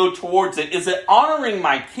feet to go towards it, is it honoring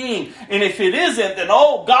my King? And if it isn't, then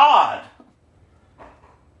oh God.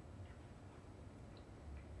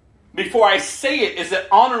 Before I say it, is it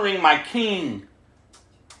honoring my King?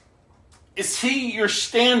 Is He your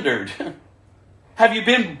standard? Have you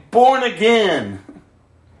been born again?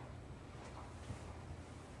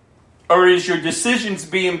 Or is your decisions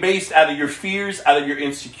being based out of your fears, out of your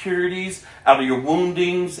insecurities, out of your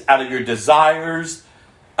woundings, out of your desires,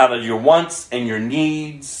 out of your wants and your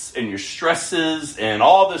needs and your stresses and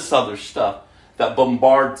all this other stuff that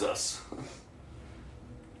bombards us?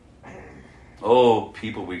 Oh,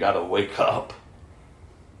 people, we got to wake up.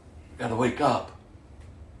 We got to wake up.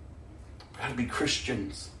 We got to be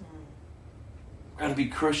Christians. We got to be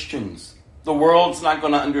Christians. The world's not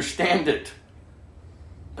going to understand it.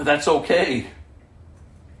 But that's okay.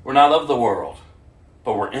 We're not of the world,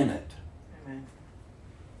 but we're in it. Amen.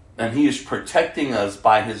 And He is protecting us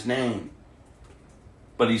by His name.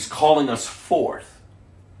 But He's calling us forth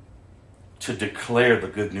to declare the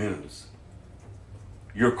good news.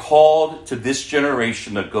 You're called to this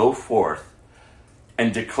generation to go forth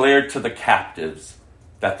and declare to the captives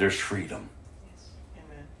that there's freedom. Yes.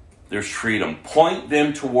 Amen. There's freedom. Point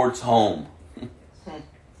them towards home.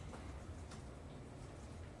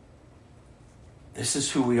 This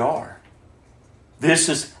is who we are. This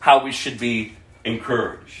is how we should be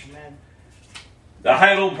encouraged. Amen. The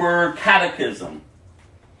Heidelberg Catechism,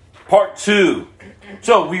 Part 2.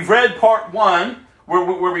 So we've read Part 1,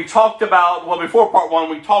 where we talked about, well, before Part 1,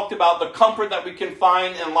 we talked about the comfort that we can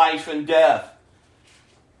find in life and death.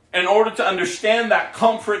 In order to understand that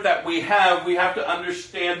comfort that we have to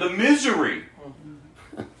understand the misery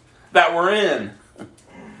that we're in.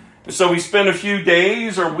 So we spent a few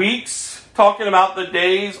days or weeks talking about the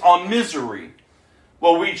days on misery.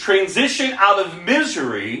 Well, we transition out of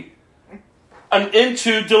misery and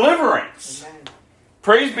into deliverance. Amen.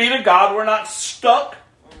 Praise be to God, we're not stuck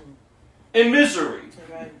in misery.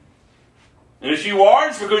 Amen. And if you are,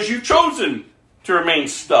 it's because you've chosen to remain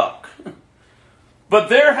stuck. But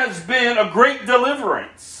there has been a great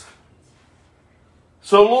deliverance.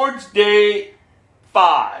 So Lord's Day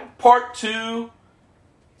 5, Part 2,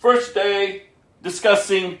 first day,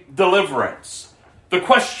 discussing deliverance. The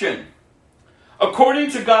question: according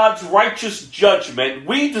to God's righteous judgment,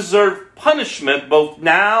 we deserve punishment both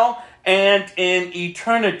now and in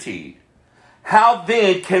eternity. How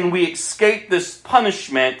then can we escape this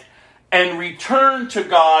punishment and return to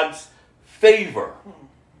God's favor?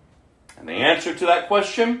 And the answer to that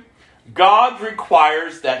question: God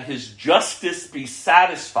requires that His justice be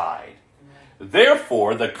satisfied.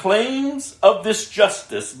 Therefore, the claims of this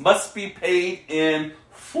justice must be paid in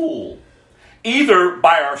full, either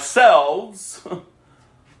by ourselves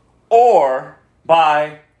or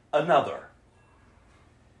by another.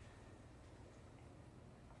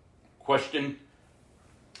 Question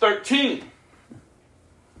 13.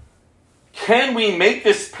 Can we make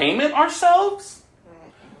this payment ourselves?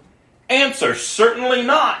 Answer: certainly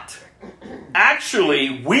not.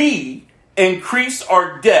 Actually, we increase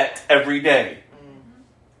our debt every day.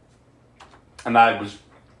 And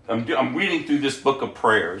I'm reading through this book of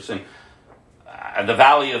prayers, and the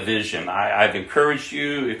Valley of Vision. I've encouraged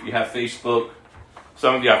you, if you have Facebook,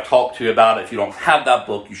 some of you I've talked to about it. If you don't have that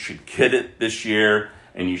book, you should get it this year,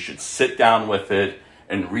 and you should sit down with it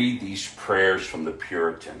and read these prayers from the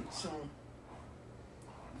Puritans.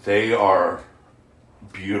 They are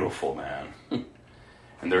beautiful, man.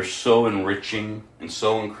 And they're so enriching and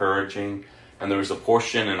so encouraging. And there was a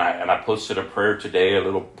portion, and I posted a prayer today, a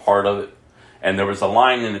little part of it. And there was a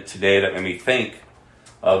line in it today that made me think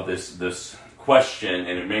of this question,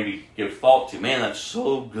 and it made me give thought to, man, that's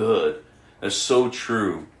so good. That's so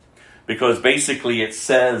true. Because basically it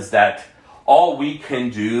says that all we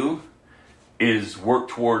can do is work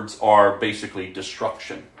towards our basically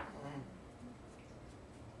destruction.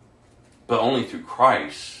 But only through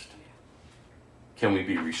Christ can we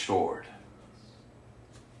be restored.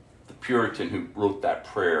 The Puritan who wrote that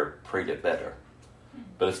prayer prayed it better.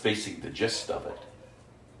 but it's basically the gist of it.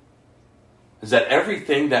 Is that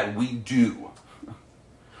everything that we do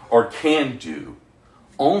or can do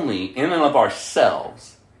only in and of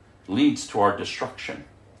ourselves leads to our destruction.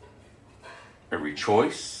 Every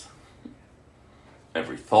choice,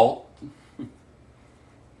 every thought,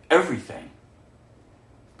 everything.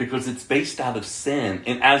 Because it's based out of sin.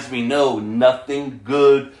 And as we know, nothing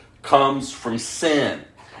good comes from sin.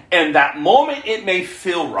 And that moment it may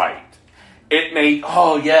feel right. It may,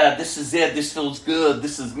 oh yeah, this is it. This feels good.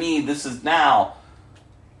 This is me. This is now.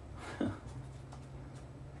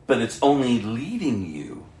 But it's only leading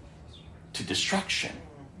you to destruction.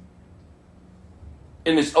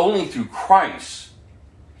 And it's only through Christ,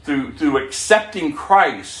 through accepting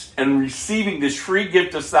Christ and receiving this free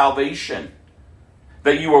gift of salvation,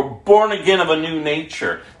 that you are born again of a new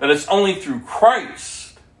nature, that it's only through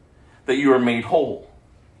Christ that you are made whole.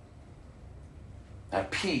 At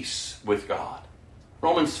peace with God.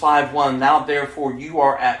 Romans 5:1, now therefore you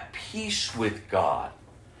are at peace with God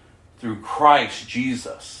through Christ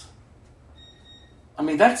Jesus. I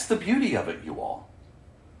mean, that's the beauty of it, you all.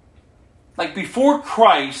 Like before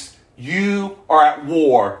Christ, you are at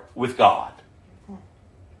war with God.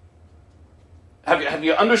 Have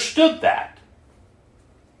you understood that?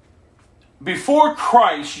 Before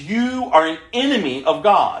Christ, you are an enemy of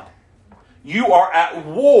God. You are at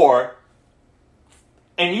war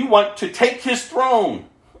and you want to take his throne.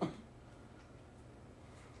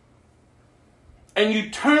 And you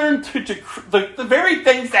turn to the very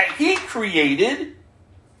things that he created.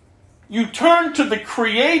 You turn to the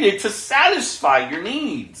created to satisfy your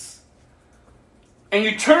needs. And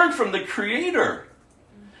you turn from the Creator.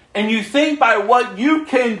 And you think by what you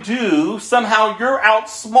can do, somehow you're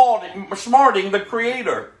outsmarting the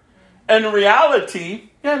Creator. And in reality,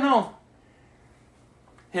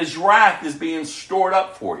 his wrath is being stored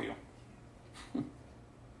up for you.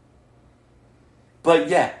 But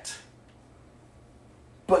yet,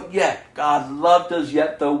 God loved us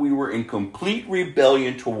yet though we were in complete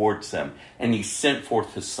rebellion towards him. And he sent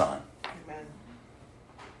forth his Son. Amen.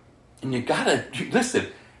 And you gotta, listen,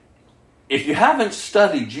 if you haven't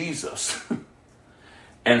studied Jesus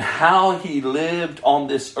and how he lived on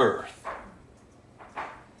this earth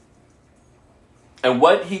and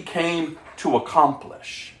what he came to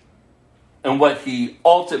accomplish and what he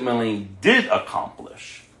ultimately did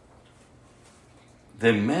accomplish,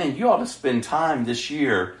 then man, you ought to spend time this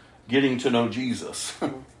year getting to know Jesus.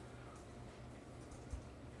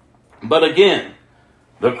 But again,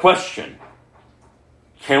 the question,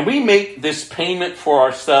 can we make this payment for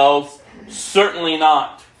ourselves? Certainly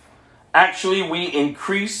not. Actually, we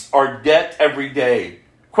increase our debt every day.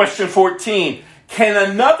 Question 14,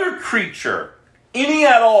 can another creature, any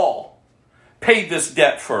at all, pay this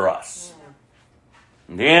debt for us?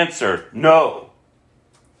 And the answer, no.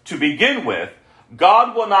 To begin with,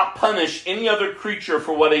 God will not punish any other creature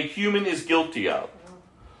for what a human is guilty of.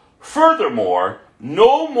 Furthermore,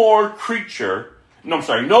 no mere creature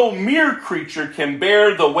can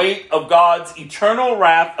bear the weight of God's eternal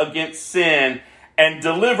wrath against sin and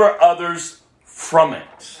deliver others from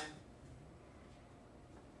it.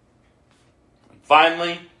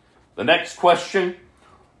 Finally, the next question,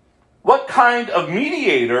 what kind of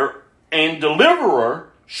mediator and deliverer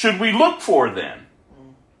should we look for then?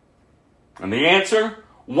 And the answer,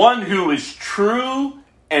 one who is true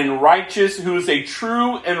and righteous, who is a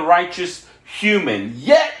true and righteous human,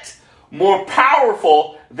 yet more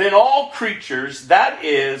powerful than all creatures, that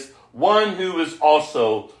is, one who is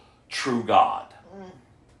also true God.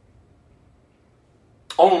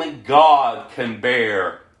 Only God can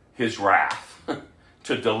bear his wrath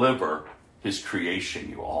to deliver his creation,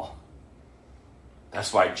 you all.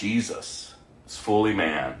 That's why Jesus is fully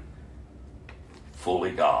man,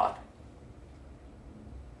 fully God.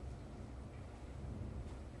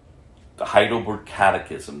 The Heidelberg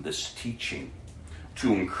Catechism, this teaching,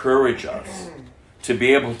 to encourage us to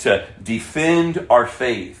be able to defend our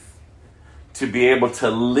faith, to be able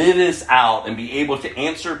to live this out and be able to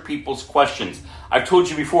answer people's questions. I've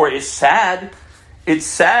told you before, it's sad. It's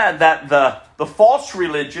sad that the false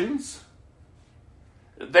religions,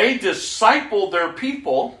 they disciple their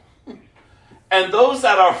people, and those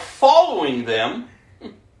that are following them,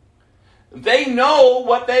 they know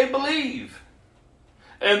what they believe.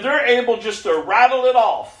 And they're able just to rattle it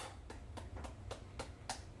off.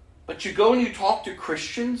 But you go and you talk to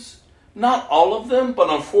Christians, not all of them,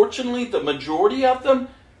 but unfortunately the majority of them,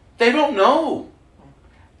 they don't know.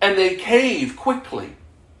 And they cave quickly.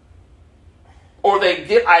 Or they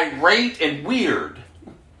get irate and weird.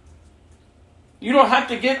 You don't have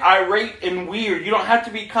to get irate and weird. You don't have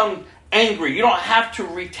to become angry. You don't have to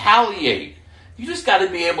retaliate. You just got to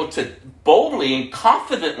be able to boldly and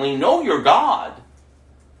confidently know your God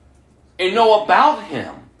and know about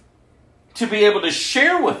Him, to be able to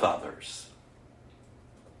share with others,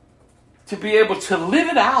 to be able to live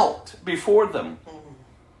it out before them,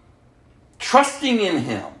 trusting in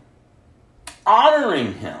Him,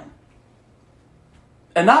 honoring Him,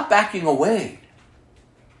 and not backing away.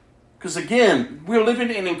 Because again, we're living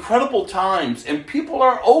in incredible times and people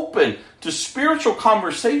are open to spiritual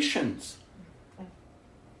conversations.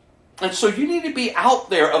 And so you need to be out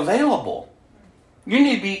there available. You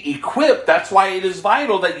need to be equipped. That's why it is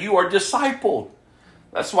vital that you are discipled.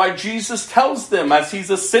 That's why Jesus tells them as He's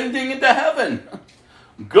ascending into heaven,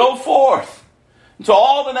 go forth to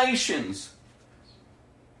all the nations.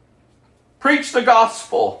 Preach the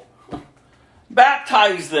gospel.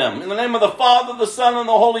 Baptize them in the name of the Father, the Son, and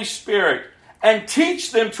the Holy Spirit, and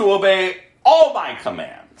teach them to obey all my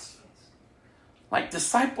commands. Like,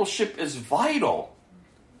 discipleship is vital.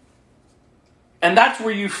 And that's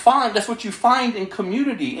what you find in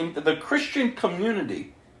community, in the Christian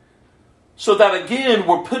community. So that again,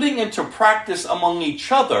 we're putting into practice among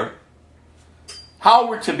each other how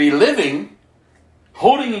we're to be living,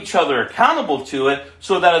 holding each other accountable to it,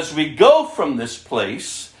 so that as we go from this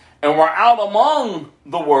place, and we're out among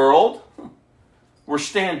the world, we're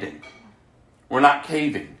standing. We're not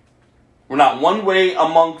caving. We're not one way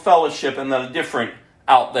among fellowship and then a different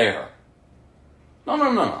out there. No.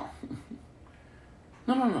 No.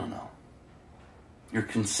 You're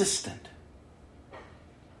consistent.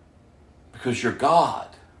 Because your God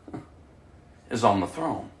is on the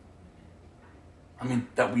throne. I mean,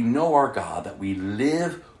 that we know our God, that we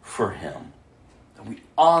live for Him, that we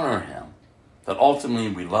honor Him, that ultimately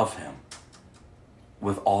we love Him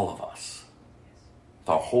with all of us, with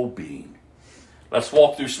our whole being. Let's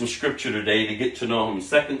walk through some scripture today to get to know Him.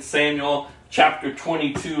 2 Samuel chapter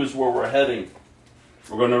 22 is where we're heading.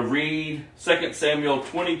 We're going to read 2 Samuel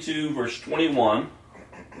 22 verse 21.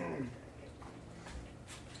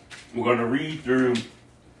 We're going to read through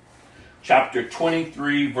chapter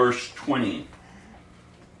 23 verse 20.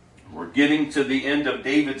 We're getting to the end of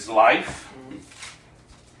David's life.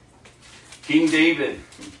 King David,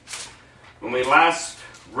 when we last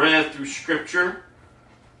read through Scripture,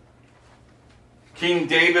 King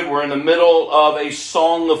David, we're in the middle of a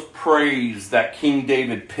song of praise that King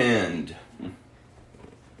David penned.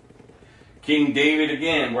 King David,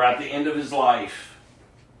 again, we're at the end of his life.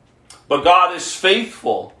 But God is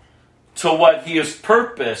faithful to what He has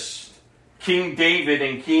purposed King David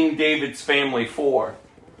and King David's family for.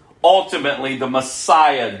 Ultimately, the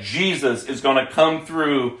Messiah, Jesus, is going to come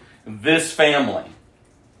through this family.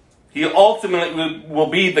 He ultimately will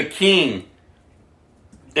be the king,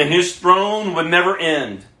 and His throne would never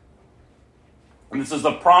end. And this is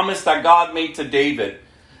a promise that God made to David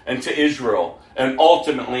and to Israel, and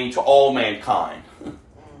ultimately to all mankind.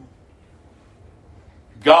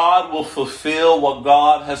 God will fulfill what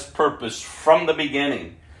God has purposed from the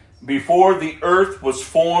beginning. Before the earth was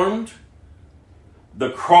formed,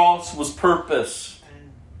 the cross was purposed.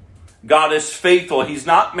 God is faithful. He's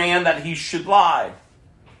not man that He should lie.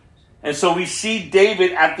 And so we see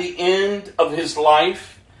David at the end of his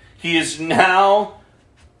life. He is now,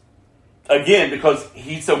 again, because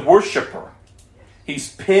he's a worshiper,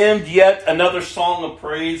 he's penned yet another song of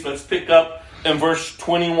praise. Let's pick up in verse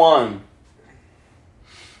 21.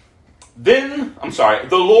 The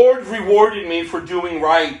Lord rewarded me for doing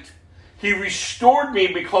right. He restored me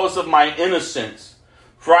because of my innocence.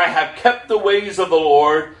 For I have kept the ways of the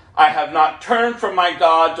Lord. I have not turned from my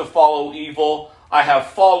God to follow evil. I have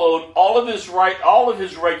followed all of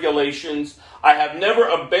His regulations. I have never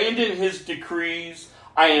abandoned His decrees.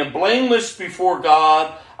 I am blameless before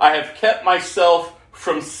God. I have kept myself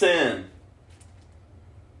from sin.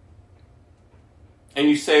 And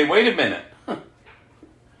you say, wait a minute.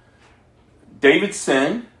 David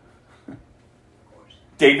sinned.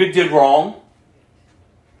 David did wrong.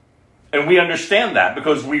 And we understand that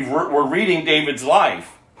because we're reading David's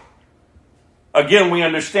life. Again, we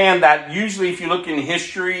understand that usually if you look in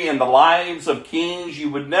history and the lives of kings,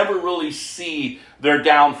 you would never really see their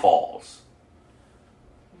downfalls.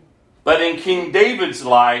 But in King David's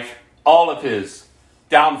life, all of his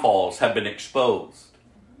downfalls have been exposed.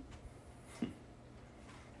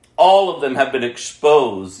 All of them have been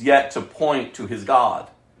exposed, yet to point to his God,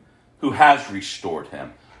 who has restored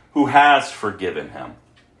him, who has forgiven him,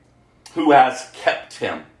 who has kept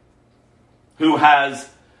him, who has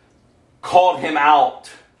called him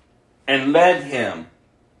out and led him,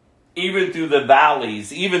 even through the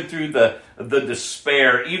valleys, even through the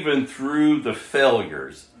despair, even through the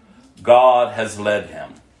failures. God has led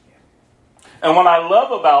him. And what I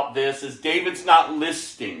love about this is David's not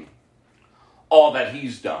listing all that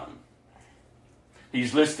he's done.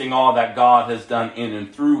 He's listing all that God has done in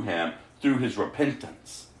and through him, through his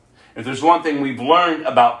repentance. If there's one thing we've learned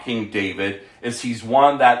about King David, is he's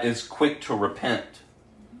one that is quick to repent.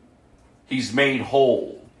 He's made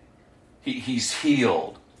whole. He's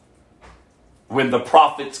healed. When the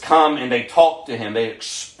prophets come and they talk to him, they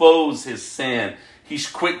expose his sin. He's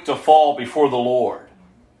quick to fall before the Lord.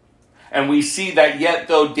 And we see that yet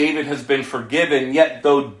though David has been forgiven, yet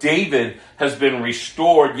though David has been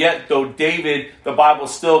restored, yet though David, the Bible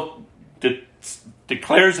still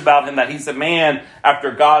declares about him that he's a man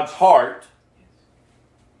after God's heart,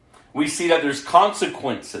 we see that there's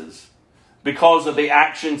consequences because of the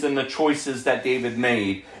actions and the choices that David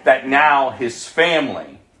made, that now his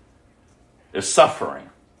family is suffering.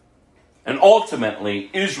 And ultimately,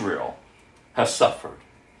 Israel has suffered.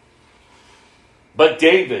 But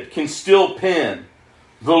David can still pen,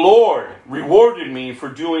 "The Lord rewarded me for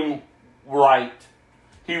doing right.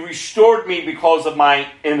 He restored me because of my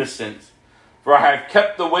innocence. For I have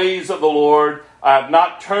kept the ways of the Lord. I have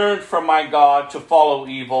not turned from my God to follow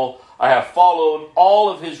evil. I have followed all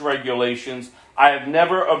of his regulations. I have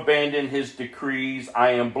never abandoned his decrees.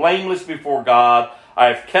 I am blameless before God. I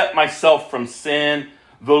have kept myself from sin.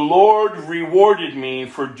 The Lord rewarded me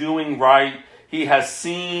for doing right. He has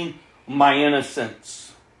seen my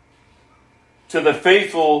innocence." To the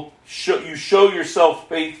faithful, you show yourself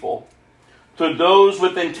faithful. To those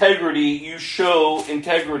with integrity, you show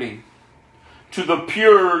integrity. To the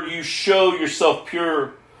pure, you show yourself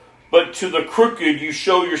pure. But to the crooked, you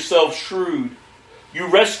show yourself shrewd. You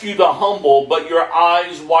rescue the humble, but your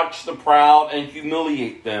eyes watch the proud and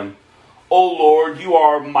humiliate them. O Lord, you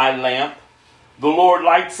are my lamp. The Lord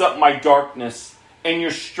lights up my darkness. In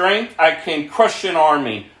your strength, I can crush an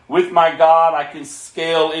army. With my God, I can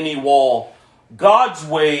scale any wall. God's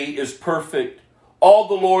way is perfect. All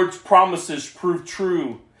the Lord's promises prove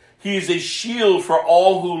true. He is a shield for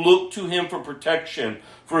all who look to him for protection.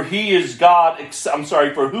 For who is God except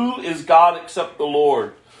the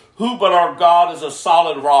Lord? Who but our God is a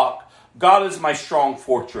solid rock? God is my strong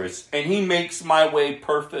fortress, and he makes my way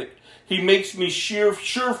perfect. He makes me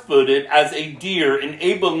sure-footed as a deer,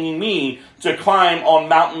 enabling me to climb on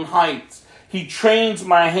mountain heights. He trains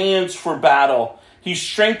my hands for battle. He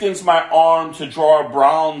strengthens my arm to draw a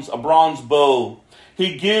bronze bow.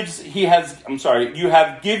 You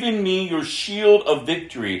have given me your shield of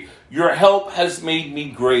victory. Your help has made me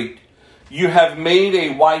great. You have made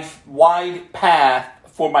a wide path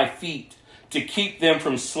for my feet to keep them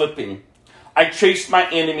from slipping. I chased my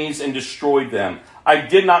enemies and destroyed them. I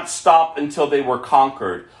did not stop until they were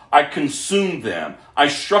conquered. I consumed them. I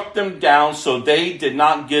struck them down so they did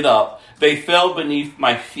not get up. They fell beneath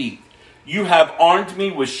my feet. You have armed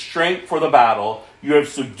me with strength for the battle. You have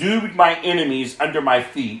subdued my enemies under my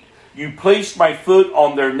feet. You placed my foot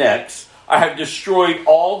on their necks. I have destroyed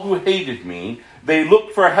all who hated me. They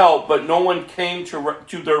looked for help, but no one came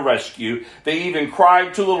to their rescue. They even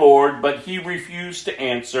cried to the Lord, but he refused to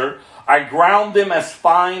answer. I ground them as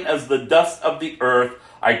fine as the dust of the earth.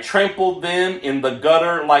 I trampled them in the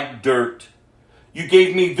gutter like dirt. You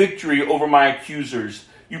gave me victory over my accusers.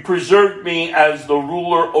 You preserved me as the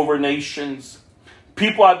ruler over nations.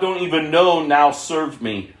 People I don't even know now serve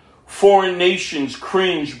me. Foreign nations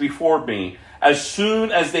cringe before me. As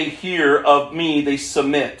soon as they hear of me, they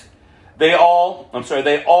submit. They all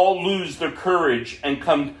lose their courage and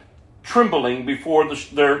come trembling before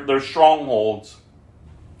their strongholds.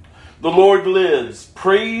 The Lord lives.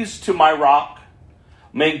 Praise to my rock.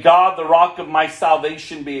 May God, the rock of my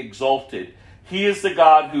salvation, be exalted. He is the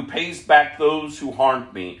God who pays back those who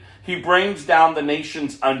harmed me. He brings down the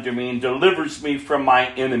nations under me and delivers me from my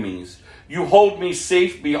enemies. You hold me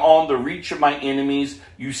safe beyond the reach of my enemies.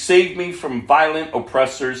 You save me from violent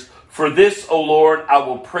oppressors. For this, O Lord, I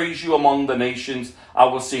will praise you among the nations. I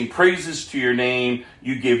will sing praises to your name.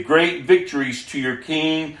 You give great victories to your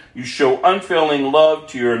king. You show unfailing love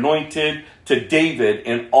to your anointed, to David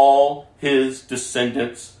and all his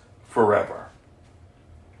descendants forever.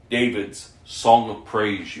 David's song of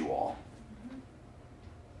praise, you all.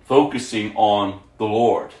 Focusing on the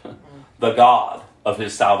Lord, the God of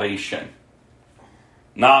his salvation.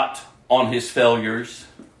 Not on his failures.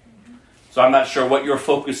 So I'm not sure what you're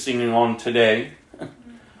focusing on today.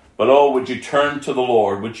 But would you turn to the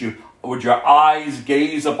Lord? Would your eyes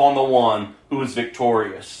gaze upon the one who is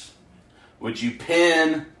victorious? Would you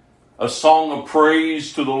pen a song of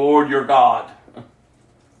praise to the Lord your God?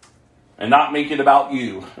 And not make it about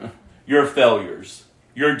you, your failures,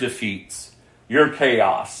 your defeats, your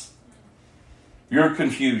chaos, your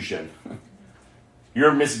confusion,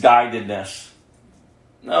 your misguidedness.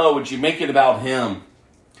 No, would you make it about him?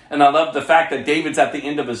 And I love the fact that David's at the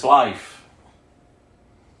end of his life.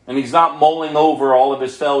 And he's not mulling over all of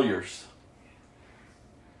his failures.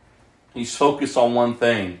 He's focused on one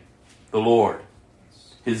thing, the Lord.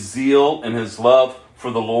 His zeal and his love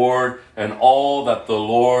for the Lord and all that the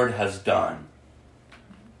Lord has done.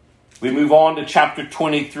 We move on to chapter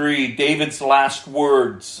 23, David's last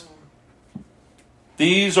words.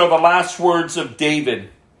 These are the last words of David.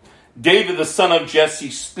 David, the son of Jesse,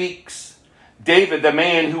 speaks. David, the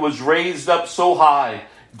man who was raised up so high.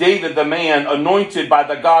 David, the man anointed by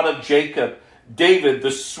the God of Jacob. David,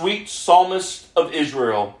 the sweet psalmist of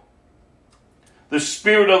Israel. The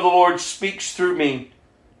Spirit of the Lord speaks through me.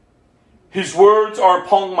 His words are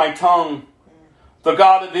upon my tongue. The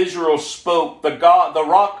God of Israel spoke. The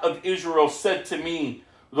rock of Israel said to me,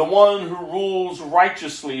 the one who rules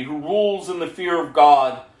righteously, who rules in the fear of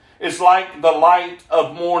God, is like the light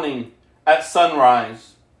of morning at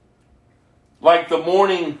sunrise, like the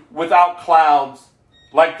morning without clouds,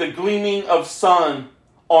 like the gleaming of sun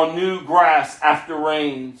on new grass after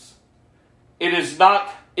rains. Is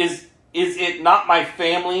it not my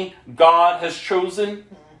family God has chosen?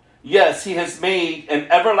 Yes, he has made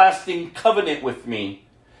an everlasting covenant with me.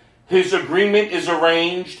 His agreement is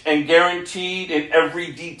arranged and guaranteed in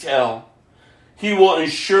every detail. He will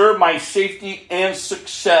ensure my safety and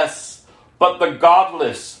success, but the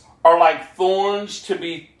godless are like thorns to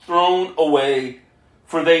be thrown away,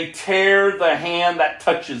 for they tear the hand that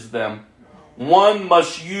touches them. One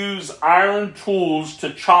must use iron tools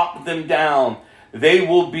to chop them down. They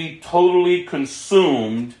will be totally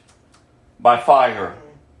consumed by fire.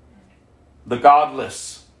 The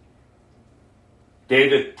godless.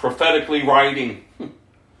 David prophetically writing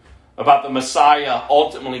about the Messiah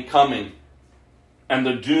ultimately coming and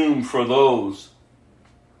the doom for those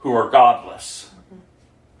who are godless.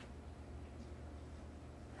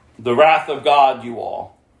 The wrath of God, you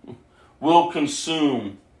all, will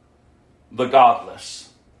consume the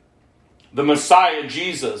godless. The Messiah,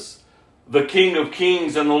 Jesus, the King of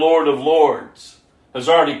Kings and the Lord of Lords, has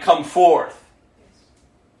already come forth.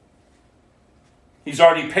 He's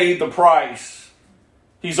already paid the price.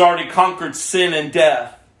 He's already conquered sin and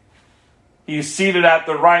death. He is seated at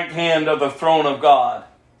the right hand of the throne of God.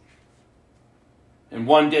 And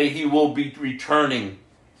one day he will be returning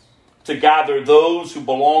to gather those who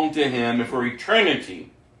belong to him. And for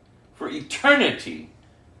eternity,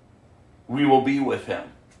 we will be with him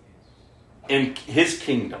in his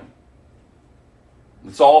kingdom.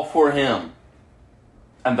 It's all for him.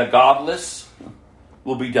 And the godless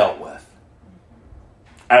will be dealt with.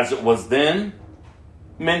 As it was then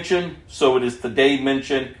mentioned, so it is today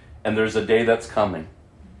mentioned, and there's a day that's coming.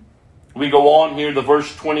 We go on here to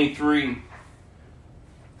verse 23.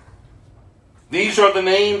 These are the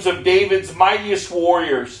names of David's mightiest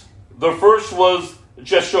warriors. The first was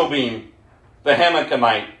Jeshobeam, the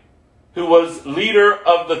Hamakanite, who was leader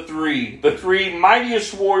of the three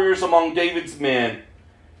mightiest warriors among David's men.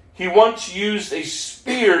 He once used a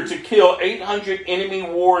spear to kill 800 enemy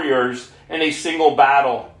warriors in a single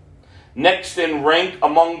battle. Next in rank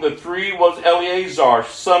among the three was Eleazar,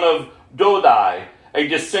 son of Dodai, a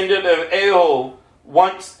descendant of Ahio.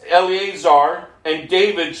 Once Eleazar and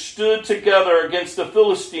David stood together against the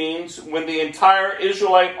Philistines when the entire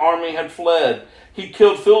Israelite army had fled. He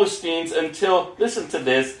killed Philistines until, listen to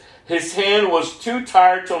this, his hand was too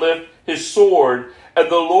tired to lift his sword, and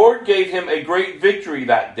the Lord gave him a great victory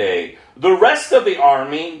that day. The rest of the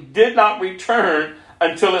army did not return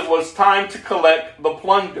until it was time to collect the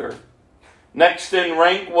plunder. Next in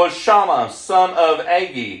rank was Shammah, son of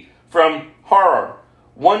Agi, from Harar.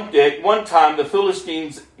 One time the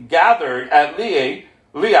Philistines gathered at Lehi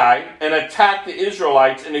and attacked the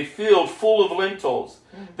Israelites in a field full of lentils.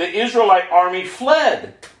 The Israelite army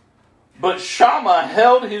fled, but Shammah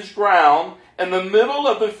held his ground in the middle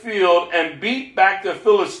of the field and beat back the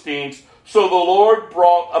Philistines, so the Lord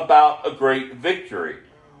brought about a great victory.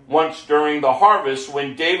 Once during the harvest,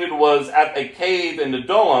 when David was at a cave in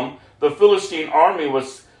Adullam, the Philistine army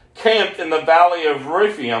was camped in the valley of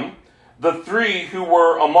Rephaim. The three who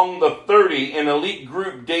were among the 30, an elite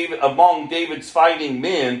group among David's fighting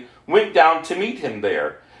men, went down to meet him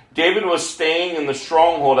there. David was staying in the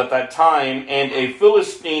stronghold at that time, and a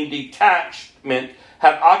Philistine detachment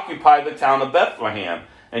had occupied the town of Bethlehem.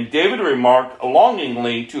 And David remarked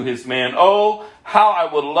longingly to his man, "Oh, how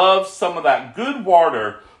I would love some of that good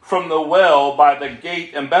water from the well by the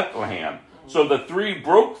gate in Bethlehem." So the three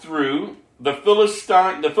broke through the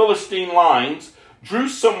Philistine lines, drew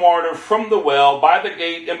some water from the well by the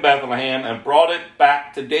gate in Bethlehem, and brought it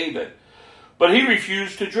back to David. But he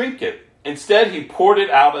refused to drink it. Instead, he poured it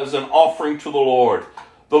out as an offering to the Lord.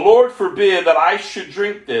 "The Lord forbid that I should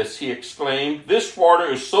drink this," he exclaimed. "This water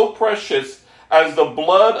is so precious as the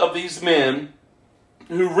blood of these men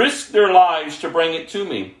who risked their lives to bring it to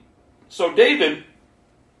me." So David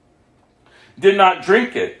did not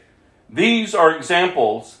drink it. These are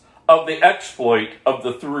examples of the exploit of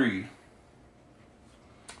the three.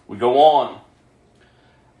 We go on.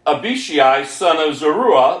 Abishai, son of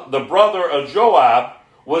Zeruiah, the brother of Joab,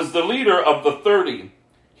 was the leader of the 30.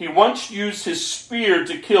 He once used his spear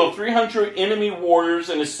to kill 300 enemy warriors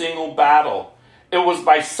in a single battle. It was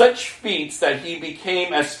by such feats that he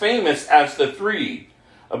became as famous as the three.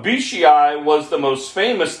 Abishai was the most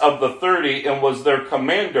famous of the 30 and was their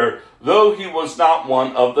commander, though he was not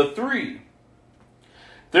one of the three.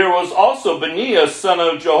 There was also Benaiah, son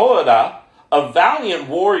of Jehoiada, a valiant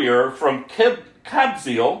warrior from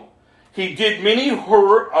Kabzeel. He did many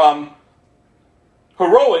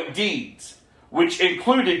heroic deeds, which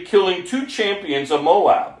included killing 2 champions of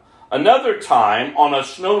Moab. Another time, on a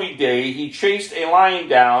snowy day, he chased a lion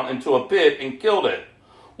down into a pit and killed it.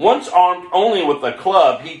 Once armed only with a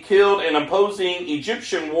club, he killed an opposing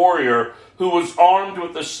Egyptian warrior who was armed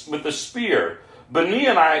with a spear.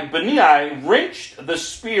 Benaiah wrenched the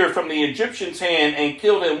spear from the Egyptian's hand and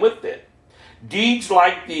killed him with it. Deeds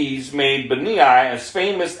like these made Benaiah as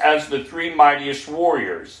famous as the 3 mightiest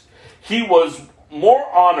warriors. He was more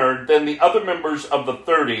honored than the other members of the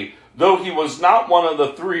 30, though he was not one of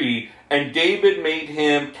the 3, and David made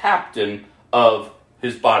him captain of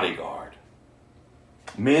his bodyguard.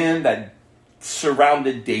 Men that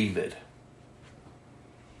surrounded David.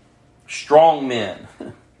 Strong men.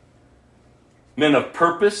 Men of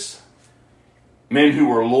purpose. Men who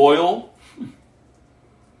were loyal.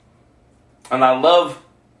 And I love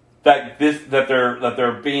that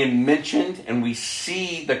they're being mentioned, and we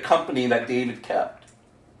see the company that David kept.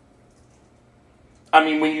 I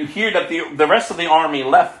mean, when you hear that the rest of the army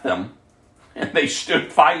left them, and they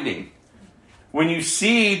stood fighting, when you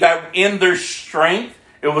see that in their strength,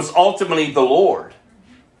 it was ultimately the Lord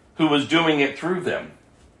who was doing it through them.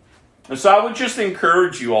 And so I would just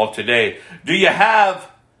encourage you all today, do you have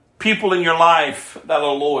people in your life that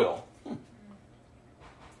are loyal?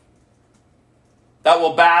 That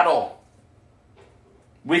will battle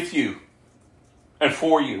with you and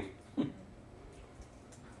for you.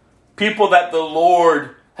 People that the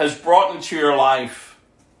Lord has brought into your life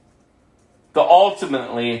to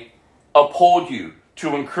ultimately uphold you,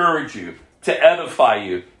 to encourage you, to edify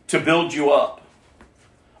you, to build you up.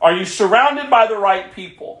 Are you surrounded by the right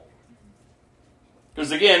people?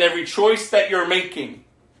 Because again, every choice that you're making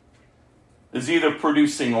is either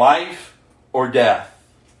producing life or death.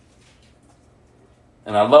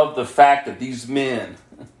 And I love the fact that these men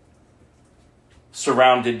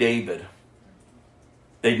surrounded David.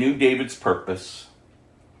 They knew David's purpose,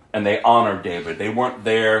 and they honored David. They weren't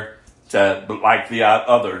there to, like the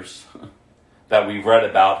others that we've read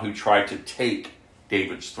about who tried to take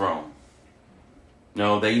David's throne.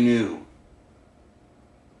 No, they knew.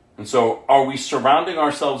 And so, are we surrounding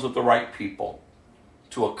ourselves with the right people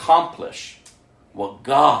to accomplish what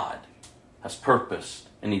God has purposed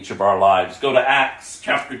in each of our lives? Go to Acts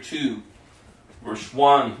chapter 2, verse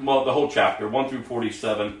 1. Well, the whole chapter, 1 through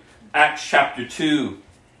 47. Acts chapter 2.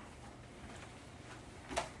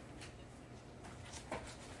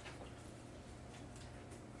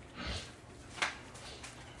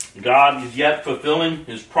 God is yet fulfilling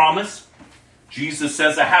his promise. Jesus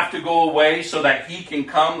says, I have to go away so that he can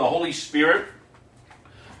come, the Holy Spirit,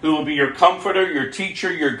 who will be your comforter, your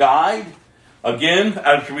teacher, your guide. Again,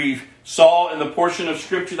 as we saw in the portion of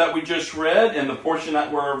Scripture that we just read, and the portion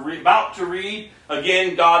that we're about to read,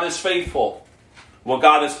 again, God is faithful. What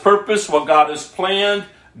God has purposed, what God has planned,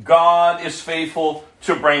 God is faithful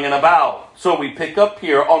to bring it about. So we pick up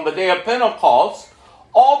here on the day of Pentecost.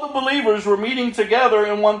 All the believers were meeting together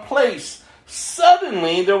in one place.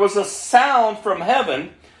 Suddenly there was a sound from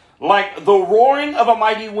heaven like the roaring of a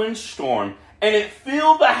mighty windstorm, and it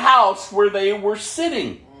filled the house where they were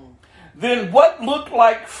sitting. Then what looked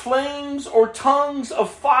like flames or tongues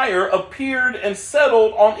of fire appeared and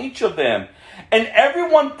settled on each of them. And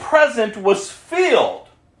everyone present was filled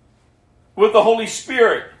with the Holy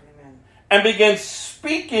Spirit. Amen. And began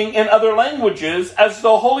speaking in other languages as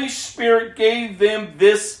the Holy Spirit gave them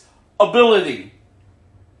this ability.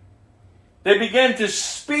 They began to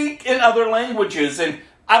speak in other languages. And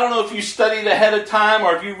I don't know if you studied ahead of time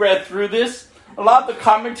or if you read through this. A lot of the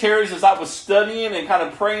commentaries as I was studying and kind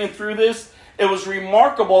of praying through this, it was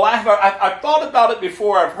remarkable. I've thought about it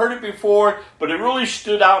before. I've heard it before. But it really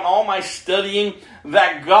stood out in all my studying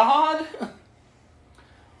that God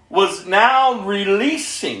was now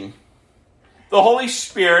releasing the Holy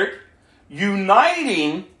Spirit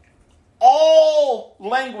uniting all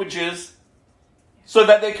languages so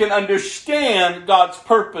that they can understand God's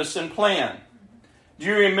purpose and plan. Do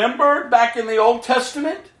you remember back in the Old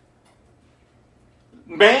Testament?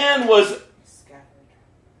 Man was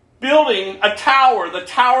building a tower, the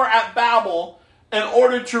tower at Babel, in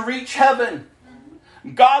order to reach heaven.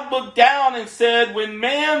 God looked down and said, when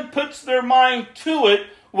man puts their mind to it,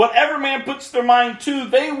 whatever man puts their mind to,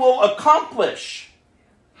 they will accomplish.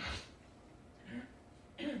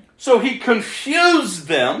 So he confused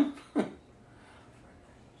them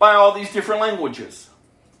by all these different languages.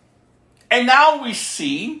 And now we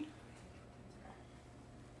see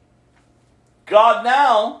God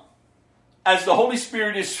now, as the Holy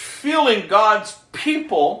Spirit is filling God's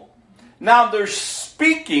people, now they're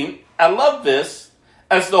speaking, I love this,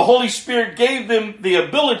 as the Holy Spirit gave them the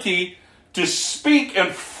ability to speak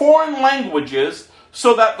in foreign languages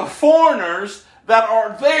so that the foreigners that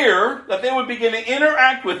are there, that they would begin to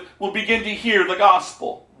interact with, will begin to hear the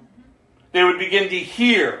gospel. They would begin to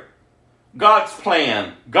hear God's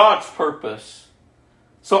plan, God's purpose.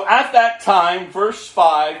 So at that time, verse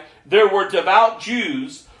 5, there were devout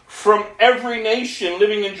Jews from every nation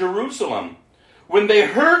living in Jerusalem. When they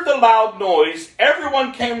heard the loud noise,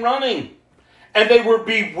 everyone came running, and they were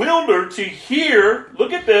bewildered to hear,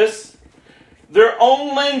 look at this, their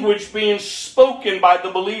own language being spoken by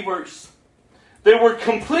the believers. They were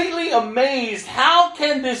completely amazed. How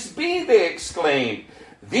can this be? They exclaimed.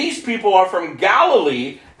 These people are from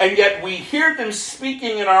Galilee, and yet we hear them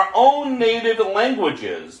speaking in our own native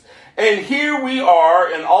languages. And here we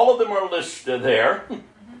are, and all of them are listed there.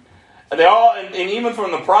 They all, and even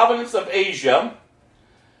from the province of Asia.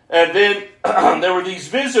 And then there were these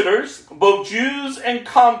visitors, both Jews and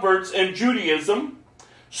converts in Judaism,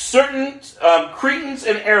 certain Cretans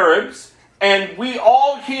and Arabs, and we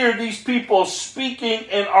all hear these people speaking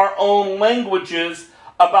in our own languages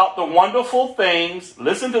about the wonderful things,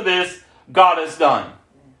 listen to this, God has done.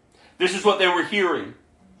 This is what they were hearing.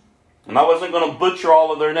 And I wasn't going to butcher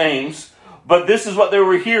all of their names, but this is what they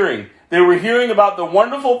were hearing. They were hearing about the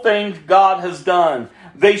wonderful things God has done.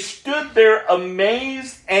 They stood there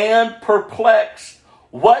amazed and perplexed.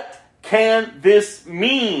 What can this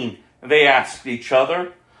mean? They asked each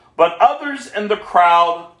other. But others in the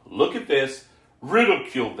crowd, look at this,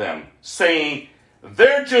 ridiculed them, saying,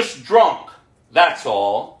 they're just drunk, that's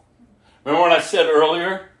all. Remember what I said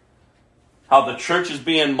earlier? How the church is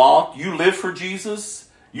being mocked? You live for Jesus.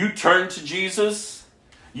 You turn to Jesus.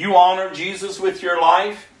 You honor Jesus with your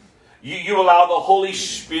life. You allow the Holy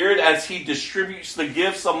Spirit as He distributes the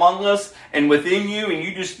gifts among us and within you, and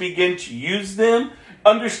you just begin to use them.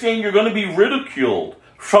 Understand you're going to be ridiculed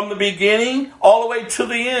from the beginning all the way to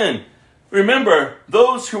the end. Remember,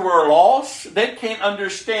 those who are lost, they can't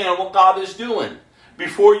understand what God is doing.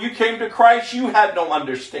 Before you came to Christ, you had no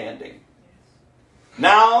understanding.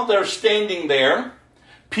 Now they're standing there.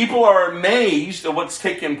 People are amazed at what's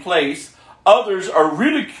taking place. Others are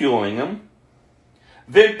ridiculing them.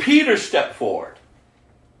 Then Peter stepped forward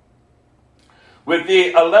with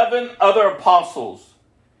the 11 other apostles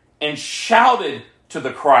and shouted to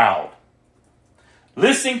the crowd,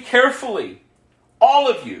 listen carefully, all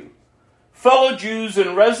of you, fellow Jews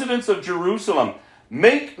and residents of Jerusalem,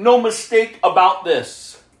 make no mistake about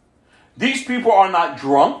this. These people are not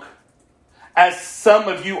drunk, as some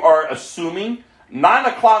of you are assuming. 9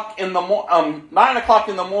 o'clock in the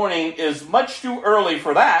morning is much too early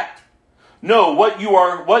for that. No, what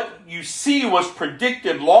you see was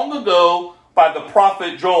predicted long ago by the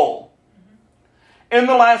prophet Joel. In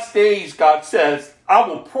the last days, God says, I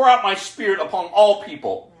will pour out my Spirit upon all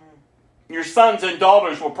people. Your sons and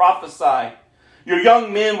daughters will prophesy. Your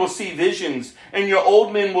young men will see visions, and your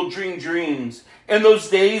old men will dream dreams. In those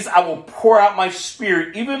days, I will pour out my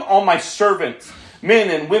Spirit even on my servants, men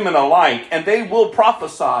and women alike, and they will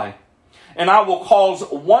prophesy. And I will cause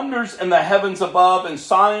wonders in the heavens above and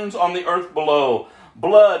signs on the earth below,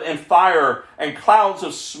 blood and fire and clouds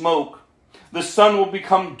of smoke. The sun will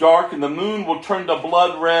become dark and the moon will turn to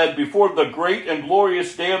blood red before the great and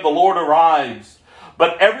glorious day of the Lord arrives.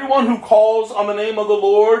 But everyone who calls on the name of the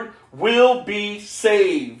Lord will be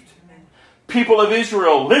saved. Amen. People of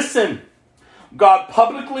Israel, listen. God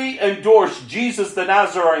publicly endorsed Jesus the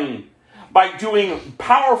Nazarene by doing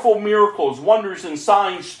powerful miracles, wonders, and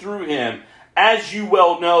signs through him, as you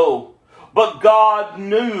well know. But God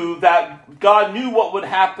knew what would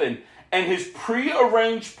happen, and his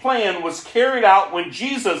prearranged plan was carried out when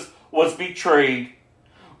Jesus was betrayed.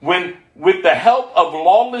 When, with the help of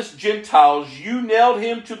lawless Gentiles, you nailed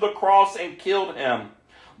him to the cross and killed him.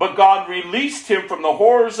 But God released him from the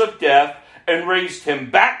horrors of death and raised him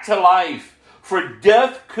back to life, for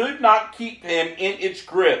death could not keep him in its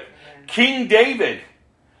grip. King David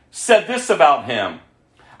said this about him: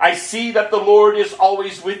 I see that the Lord is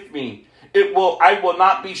always with me. I will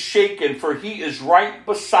not be shaken, for he is right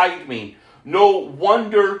beside me. No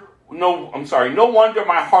wonder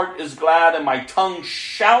my heart is glad and my tongue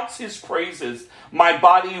shouts his praises. My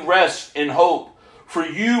body rests in hope, for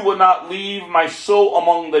you will not leave my soul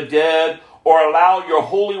among the dead or allow your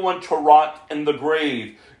Holy One to rot in the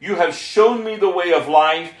grave. You have shown me the way of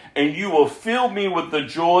life, and you will fill me with the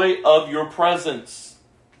joy of your presence.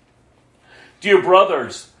 Dear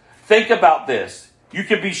brothers, think about this. You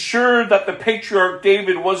can be sure that the patriarch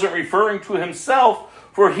David wasn't referring to himself,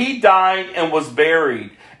 for he died and was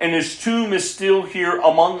buried, and his tomb is still here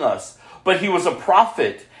among us. But he was a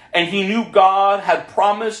prophet, and he knew God had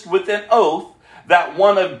promised with an oath that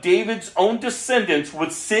one of David's own descendants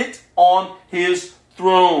would sit on his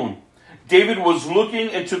throne. David was looking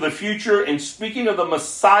into the future and speaking of the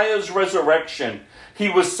Messiah's resurrection. He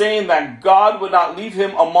was saying that God would not leave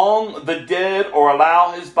him among the dead or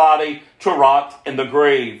allow his body to rot in the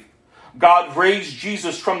grave. God raised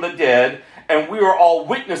Jesus from the dead, and we are all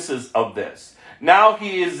witnesses of this. Now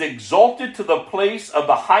he is exalted to the place of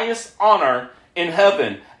the highest honor in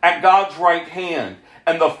heaven at God's right hand.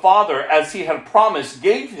 And the Father, as he had promised,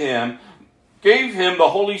 gave him the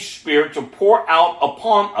Holy Spirit to pour out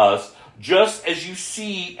upon us, just as you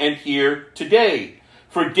see and hear today.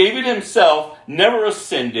 For David himself never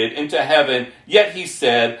ascended into heaven, yet he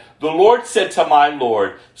said, the Lord said to my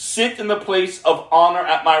Lord, sit in the place of honor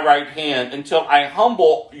at my right hand until I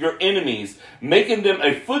humble your enemies, making them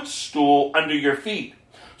a footstool under your feet.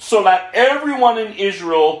 So let everyone in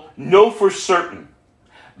Israel know for certain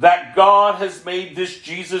that God has made this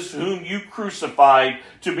Jesus whom you crucified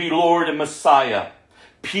to be Lord and Messiah.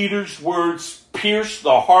 Peter's words pierced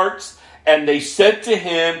the hearts, and they said to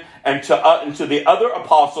him and to the other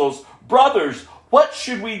apostles, brothers, what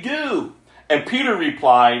should we do? And Peter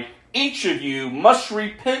replied, each of you must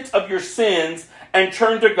repent of your sins and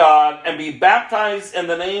turn to God and be baptized in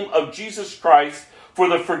the name of Jesus Christ for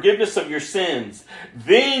the forgiveness of your sins.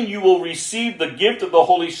 Then you will receive the gift of the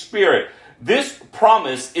Holy Spirit. This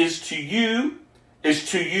promise is to you,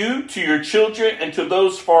 to your children, and to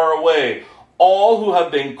those far away, all who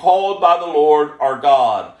have been called by the Lord our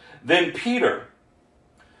God. Then Peter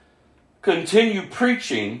continued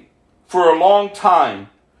preaching for a long time,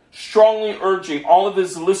 strongly urging all of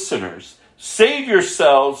his listeners, save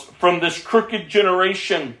yourselves from this crooked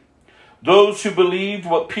generation. Those who believed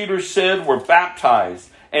what Peter said were baptized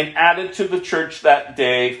and added to the church that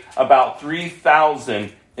day, about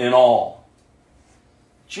 3,000 in all.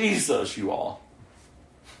 Jesus, you all.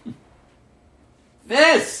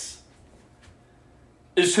 This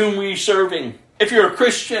is whom we're serving. If you're a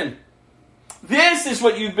Christian, this is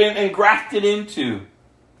what you've been engrafted into.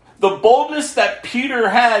 The boldness that Peter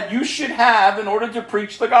had, you should have in order to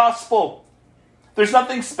preach the gospel. There's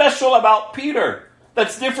nothing special about Peter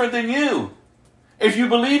that's different than you. If you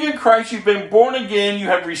believe in Christ, you've been born again, you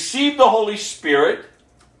have received the Holy Spirit,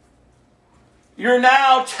 you're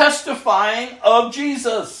now testifying of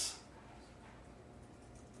Jesus.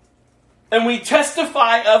 And we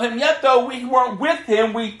testify of him, yet though we weren't with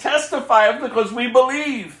him, we testify of him because we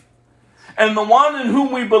believe. And the one in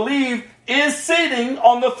whom we believe is sitting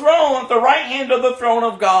on the throne, at the right hand of the throne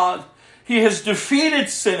of God. He has defeated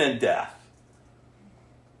sin and death.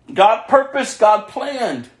 God purposed, God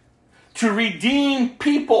planned to redeem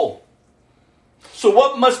people. So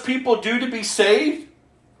what must people do to be saved?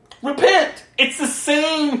 Repent. It's the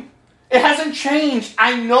same. It hasn't changed.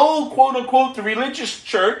 I know, quote unquote, the religious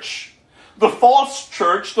church, the false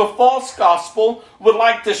gospel would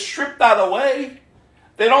like to strip that away.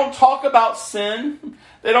 They don't talk about sin.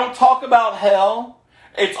 They don't talk about hell.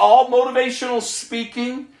 It's all motivational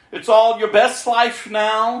speaking. It's all your best life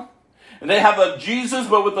now. And they have a Jesus,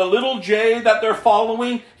 but with a little j that they're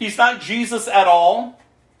following. He's not Jesus at all.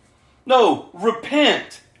 No,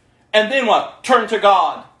 repent. And then what? Turn to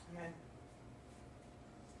God. Amen.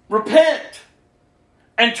 Repent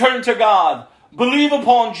and turn to God. Believe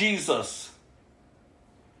upon Jesus.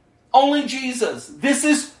 Only Jesus. This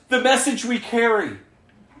is the message we carry.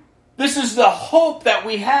 This is the hope that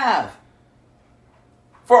we have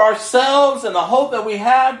for ourselves and the hope that we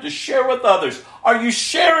have to share with others. Are you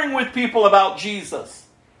sharing with people about Jesus?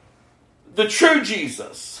 The true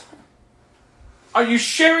Jesus. Are you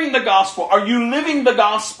sharing the gospel? Are you living the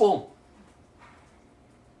gospel?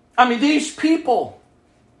 I mean, these people,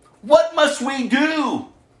 what must we do?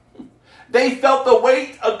 They felt the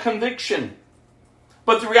weight of conviction.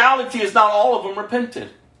 But the reality is not all of them repented.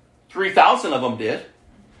 3,000 of them did.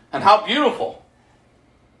 And how beautiful.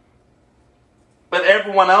 But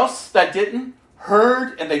everyone else that didn't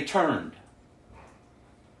heard and they turned.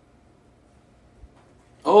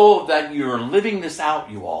 Oh, that you're living this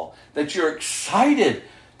out, you all. That you're excited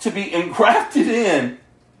to be engrafted in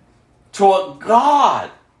to a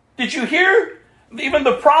God. Did you hear even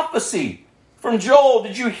the prophecy from Joel?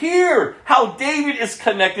 Did you hear how David is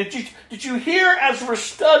connected? Did you hear as we're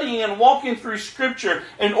studying and walking through Scripture,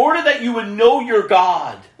 in order that you would know your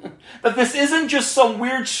God? That this isn't just some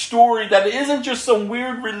weird story, that it isn't just some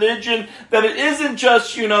weird religion, that it isn't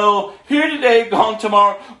just, here today, gone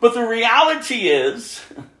tomorrow. But the reality is,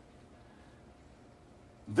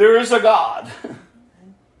 there is a God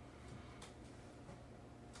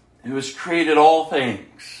who has created all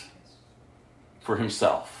things for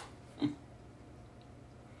himself.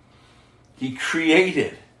 He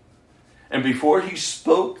created, and before he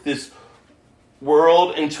spoke this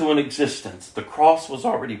world into an existence, the cross was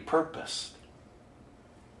already purposed.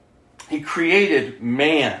 He created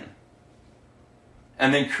man,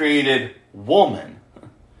 and then created woman,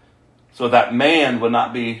 so that man would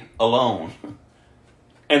not be alone.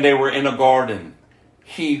 And they were in a garden.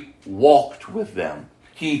 He walked with them.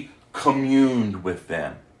 He communed with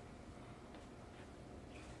them.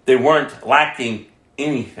 They weren't lacking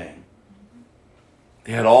anything.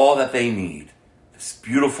 They had all that they need. This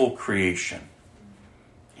beautiful creation.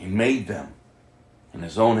 He made them in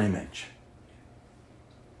his own image.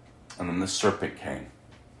 And then the serpent came.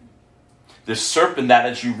 This serpent that,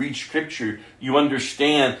 as you read Scripture, you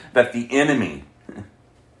understand that the enemy,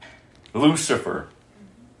 Lucifer,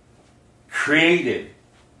 created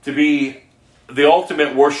to be the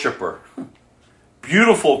ultimate worshiper.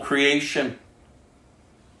 Beautiful creation.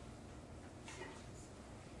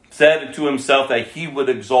 Said to himself that he would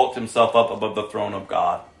exalt himself up above the throne of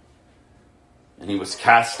God. And he was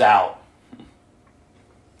cast out.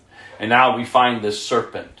 And now we find this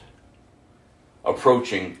serpent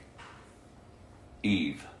approaching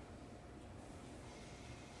Eve.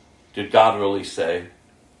 Did God really say?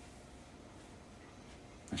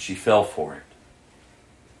 And she fell for it.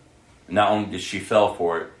 And not only did she fall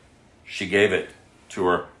for it, she gave it to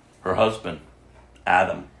her husband,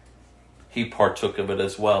 Adam. He partook of it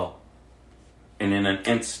as well. And in an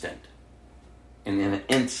instant,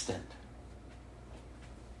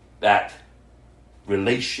 that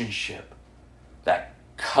relationship, that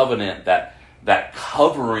covenant, that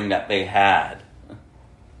covering that they had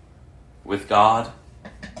with God,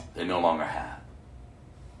 they no longer had.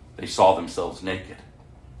 They saw themselves naked,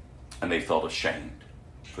 and they felt ashamed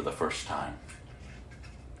for the first time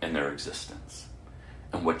in their existence.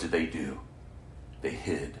 And what did they do? They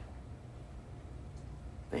hid.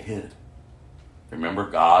 They hid. Remember,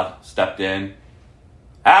 God stepped in.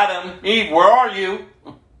 Adam, Eve, where are you?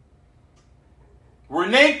 We're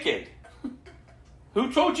naked.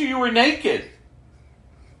 Who told you were naked?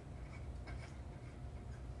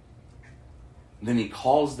 Then he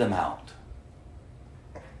calls them out.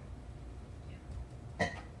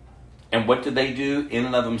 And what did they do? In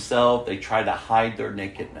and of themselves, they tried to hide their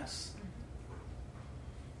nakedness.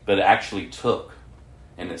 But it actually took,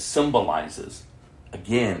 and it symbolizes,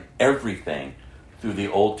 again, everything through the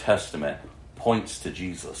Old Testament points to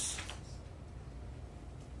Jesus.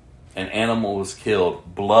 An animal was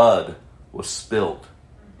killed. Blood was spilled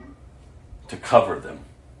to cover them.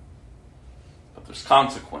 But there's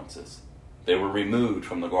consequences. They were removed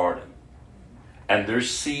from the garden. And their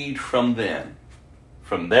seed from there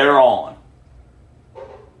on,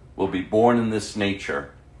 will be born in this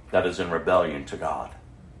nature that is in rebellion to God.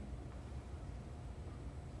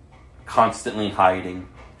 Constantly hiding,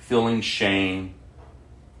 feeling shame,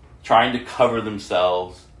 trying to cover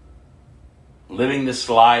themselves, living this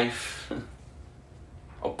life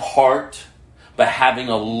apart, but having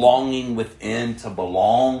a longing within to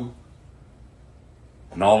belong.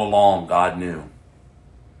 And all along, God knew,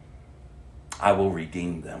 I will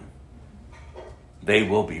redeem them. They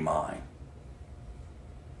will be mine.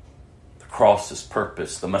 The cross is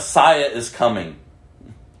purpose. The Messiah is coming.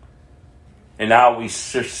 And now we are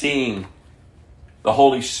seeing the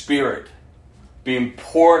Holy Spirit being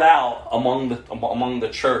poured out among the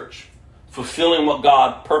church, fulfilling what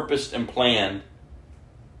God purposed and planned.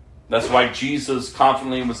 That's why Jesus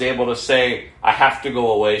confidently was able to say, I have to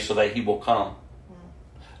go away so that he will come.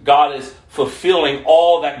 God is fulfilling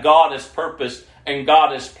all that God has purposed and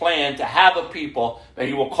God has planned to have a people that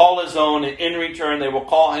he will call his own, and in return they will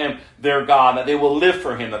call him their God, that they will live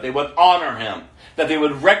for him, that they would honor him, that they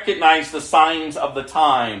would recognize the signs of the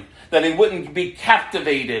time, that they wouldn't be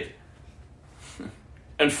captivated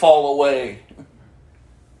and fall away,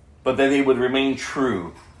 but that they would remain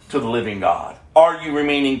true to the living God. Are you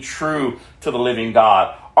remaining true to the living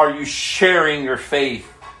God? Are you sharing your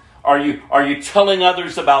faith? Are you telling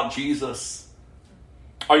others about Jesus?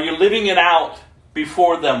 Are you living it out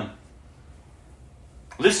before them?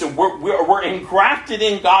 Listen, we're engrafted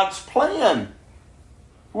in God's plan.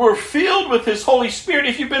 We're filled with His Holy Spirit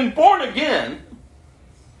if you've been born again.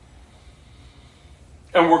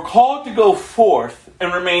 And we're called to go forth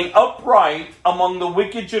and remain upright among the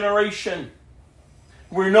wicked generation.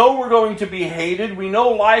 We know we're going to be hated. We know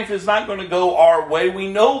life is not going to go our way.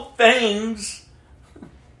 We know things.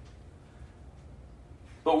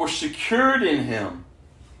 But we're secured in Him.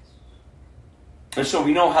 And so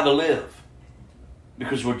we know how to live.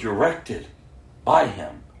 Because we're directed by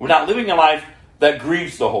Him. We're not living a life that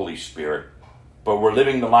grieves the Holy Spirit. But we're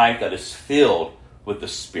living the life that is filled with the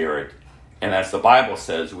Spirit. And as the Bible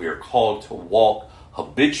says, we are called to walk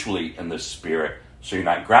habitually in the Spirit, so you're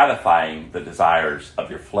not gratifying the desires of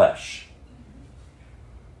your flesh.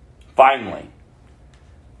 Finally,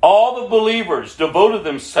 all the believers devoted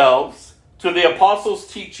themselves to the apostles'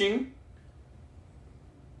 teaching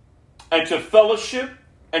and to fellowship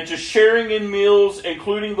and to sharing in meals,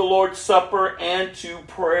 including the Lord's Supper, and to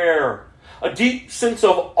prayer. A deep sense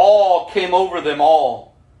of awe came over them all.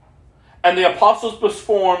 And the apostles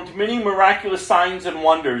performed many miraculous signs and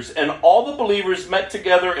wonders, and all the believers met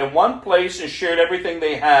together in one place and shared everything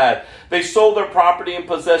they had. They sold their property and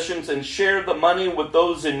possessions and shared the money with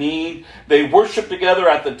those in need. They worshiped together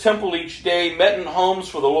at the temple each day, met in homes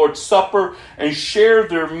for the Lord's Supper, and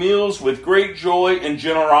shared their meals with great joy and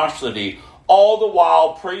generosity, all the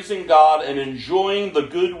while praising God and enjoying the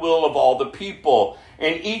goodwill of all the people.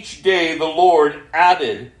 And each day the Lord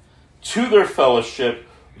added to their fellowship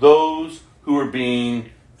those who are being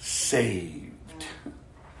saved.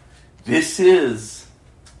 This is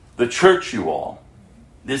the church, you all.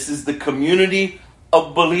 This is the community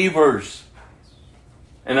of believers.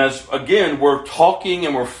 And as, again, we're talking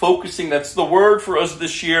and we're focusing, that's the word for us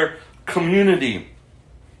this year, community.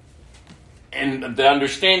 And the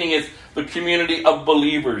understanding is the community of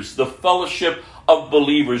believers, the fellowship of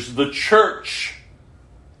believers, the church.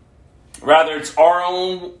 Rather, it's our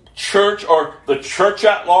own church or the church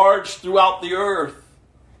at large throughout the earth.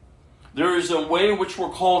 There is a way in which we're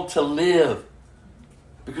called to live,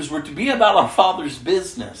 because we're to be about our Father's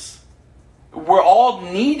business. We're all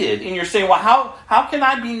needed. And you're saying, well, how can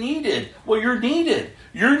I be needed? Well, you're needed.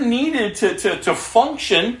 You're needed to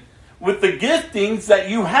function with the giftings that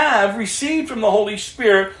you have received from the Holy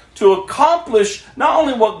Spirit to accomplish not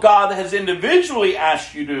only what God has individually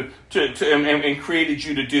asked you to and created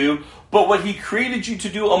you to do, but what He created you to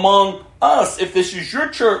do among us, if this is your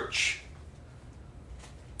church.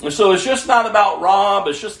 And so it's just not about Rob,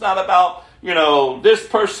 it's just not about, this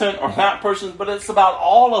person or that person, but it's about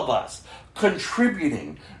all of us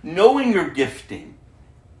contributing, knowing your gifting,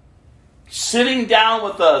 sitting down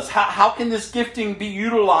with us. How can this gifting be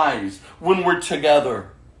utilized when we're together?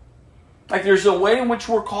 Like, there's a way in which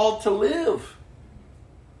we're called to live.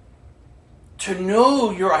 To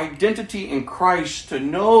know your identity in Christ, to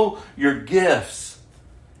know your gifts,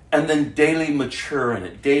 and then daily mature in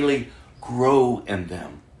it, daily grow in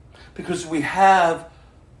them. Because we have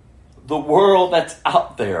the world that's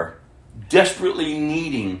out there desperately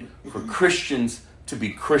needing for Christians to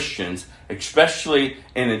be Christians, especially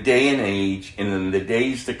in a day and age and in the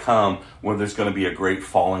days to come when there's going to be a great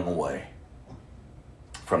falling away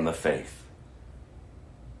from the faith.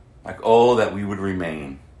 Like, oh, that we would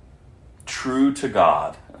remain true to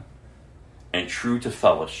God and true to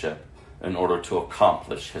fellowship in order to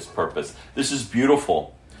accomplish His purpose. This is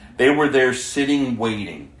beautiful. They were there sitting,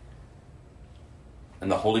 waiting, and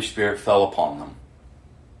the Holy Spirit fell upon them.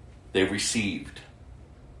 They received.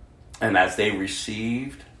 And as they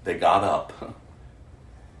received, they got up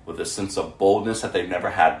with a sense of boldness that they've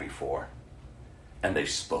never had before. And they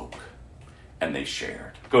spoke. And they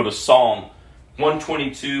shared. Go to Psalm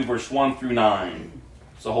 122, verse 1 through 9.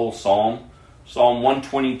 It's the whole psalm. Psalm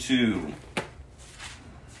 122.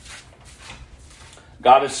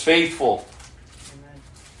 God is faithful. Amen.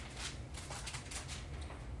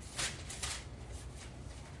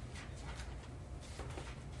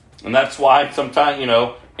 And that's why sometimes,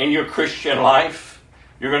 in your Christian life,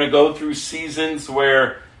 you're going to go through seasons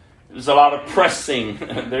where there's a lot of pressing.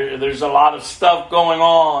 There's a lot of stuff going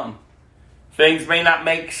on. Things may not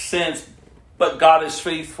make sense, but God is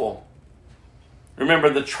faithful. Remember,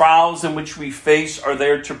 the trials in which we face are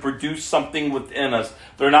there to produce something within us.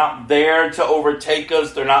 They're not there to overtake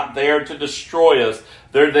us. They're not there to destroy us.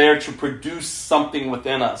 They're there to produce something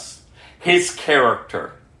within us. His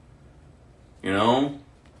character.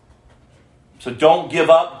 So don't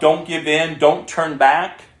give up. Don't give in. Don't turn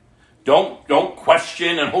back. Don't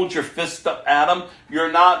question and hold your fist up at him.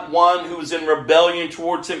 You're not one who is in rebellion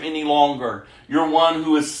towards him any longer. You're one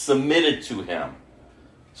who is submitted to him.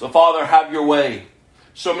 So, Father, have your way.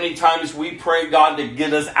 So many times we pray, God, to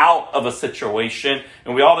get us out of a situation.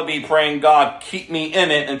 And we ought to be praying, God, keep me in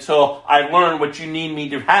it until I learn what you need me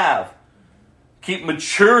to have. Keep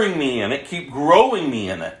maturing me in it. Keep growing me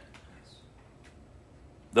in it.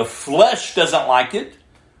 The flesh doesn't like it.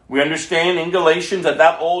 We understand in Galatians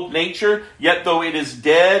that old nature, yet though it is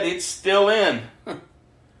dead, it's still in. And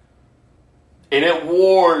it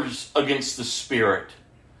wars against the Spirit.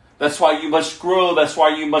 That's why you must grow. That's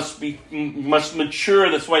why you must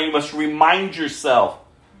mature. That's why you must remind yourself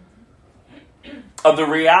of the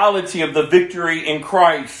reality of the victory in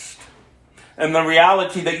Christ. And the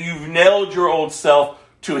reality that you've nailed your old self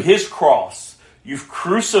to his cross. You've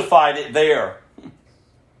crucified it there.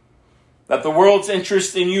 That the world's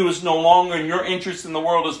interest in you is no longer, and your interest in the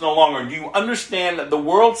world is no longer. Do you understand that the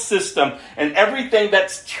world system and everything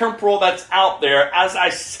that's temporal that's out there, as I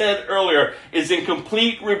said earlier, is in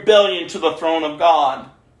complete rebellion to the throne of God?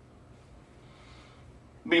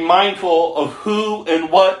 Be mindful of who and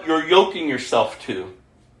what you're yoking yourself to.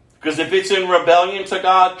 Because if it's in rebellion to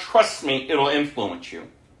God, trust me, it'll influence you.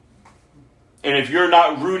 And if you're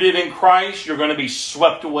not rooted in Christ, you're going to be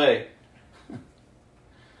swept away.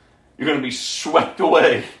 You're going to be swept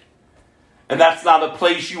away. And that's not a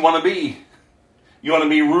place you want to be. You want to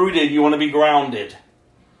be rooted. You want to be grounded.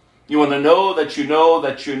 You want to know that you know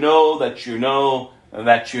that you know that you know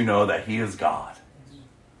that you know that he is God.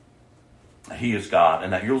 That he is God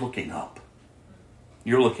and that you're looking up.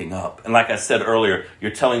 You're looking up. And like I said earlier, you're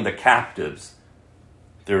telling the captives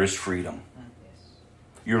there is freedom.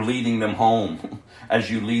 You're leading them home as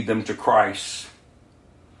you lead them to Christ.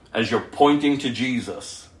 As you're pointing to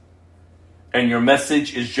Jesus. And your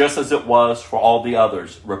message is just as it was for all the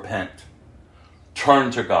others. Repent.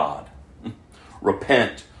 Turn to God.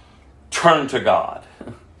 Repent. Turn to God.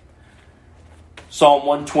 Psalm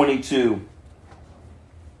 122.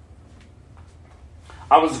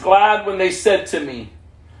 I was glad when they said to me,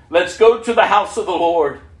 let's go to the house of the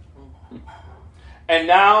Lord. And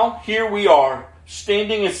now, here we are,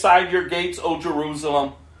 standing inside your gates, O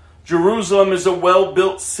Jerusalem. Jerusalem is a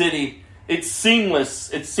well-built city. Its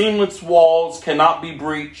seamless walls cannot be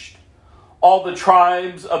breached. All the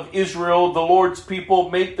tribes of Israel, the Lord's people,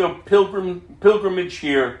 make their pilgrimage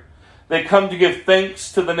here. They come to give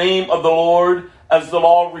thanks to the name of the Lord as the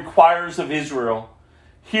law requires of Israel.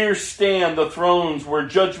 Here stand the thrones where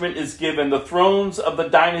judgment is given, the thrones of the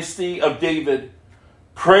dynasty of David.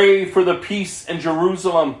 Pray for the peace in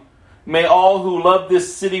Jerusalem. May all who love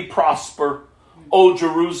this city prosper. O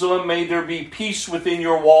Jerusalem, may there be peace within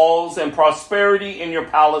your walls and prosperity in your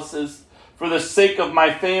palaces. For the sake of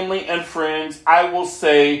my family and friends, I will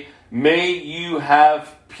say, may you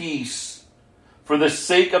have peace. For the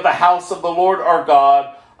sake of the house of the Lord our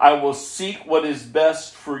God, I will seek what is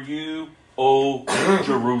best for you, O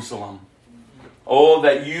Jerusalem. Oh,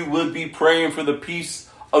 that you would be praying for the peace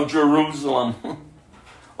of Jerusalem.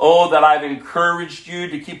 Oh, that I've encouraged you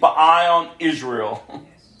to keep an eye on Israel.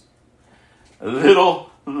 A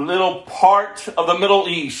little part of the Middle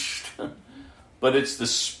East, but it's the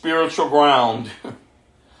spiritual ground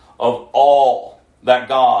of all that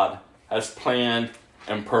God has planned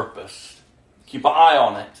and purposed. Keep an eye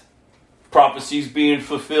on it. Prophecies being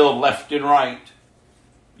fulfilled left and right.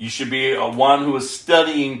 You should be one who is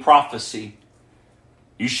studying prophecy.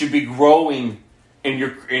 You should be growing in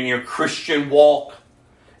your Christian walk,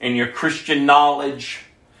 in your Christian knowledge.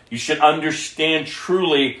 You should understand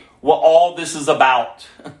truly what all this is about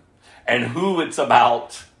and who it's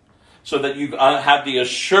about, so that you have the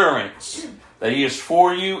assurance that he is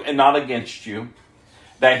for you and not against you,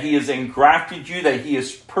 that he has engrafted you, that he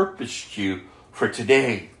has purposed you for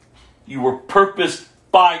today. You were purposed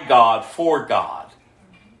by God, for God.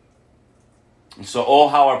 And so, oh,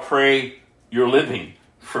 how I pray you're living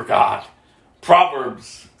for God.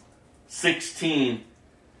 Proverbs 16,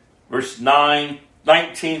 verse 19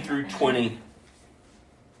 through 20.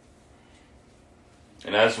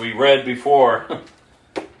 And as we read before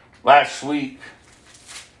last week,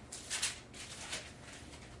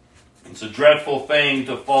 it's a dreadful thing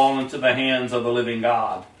to fall into the hands of the living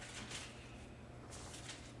God.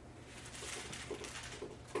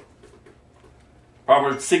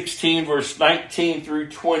 Proverbs 16, verse 19 through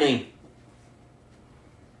 20.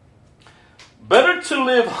 Better to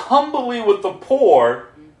live humbly with the poor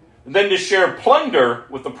than to share plunder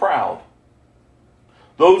with the proud.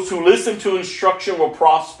 Those who listen to instruction will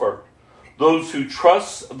prosper. Those who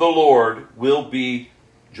trust the Lord will be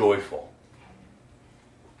joyful.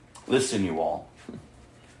 Listen, you all.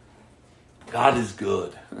 God is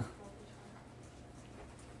good.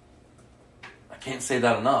 I can't say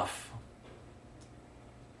that enough.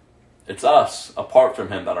 It's us, apart from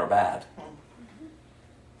him, that are bad.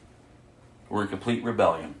 We're in complete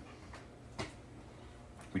rebellion.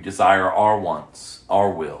 We desire our wants, our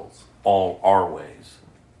wills, all our ways.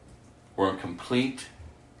 We're in complete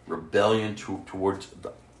rebellion towards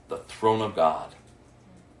the throne of God.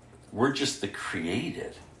 We're just the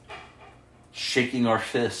created, shaking our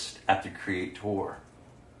fist at the Creator.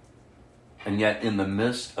 And yet, in the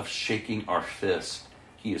midst of shaking our fist,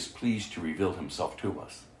 he is pleased to reveal himself to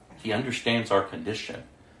us. He understands our condition.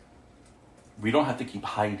 We don't have to keep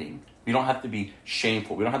hiding. We don't have to be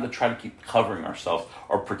shameful. We don't have to try to keep covering ourselves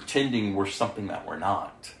or pretending we're something that we're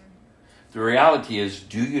not. The reality is,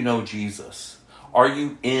 do you know Jesus? Are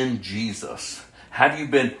you in Jesus? Have you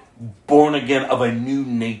been born again of a new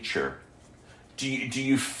nature? Do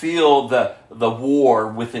you feel the war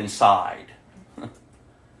within inside?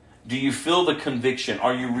 Do you feel the conviction?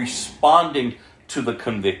 Are you responding to the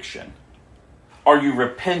conviction? Are you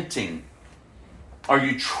repenting? Are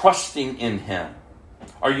you trusting in him?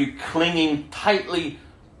 Are you clinging tightly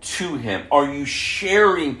to him? Are you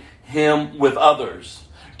sharing him with others?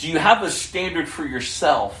 Do you have a standard for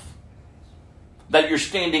yourself that you're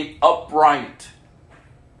standing upright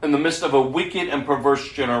in the midst of a wicked and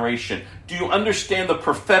perverse generation? Do you understand the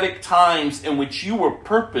prophetic times in which you were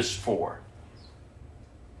purposed for?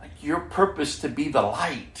 Like your purpose to be the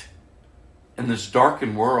light in this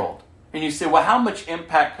darkened world. And you say, well, how much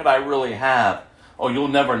impact could I really have? Oh, you'll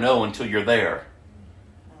never know until you're there.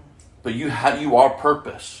 But you are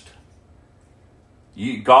purposed.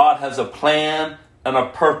 God has a plan and a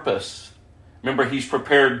purpose. Remember, he's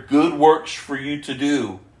prepared good works for you to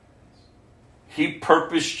do. He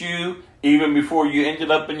purposed you even before you ended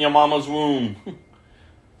up in your mama's womb.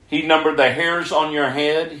 He numbered the hairs on your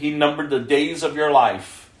head. He numbered the days of your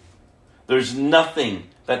life. There's nothing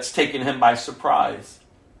that's taken him by surprise.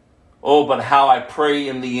 Oh, but how I pray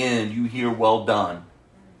in the end you hear, well done,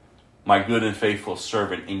 my good and faithful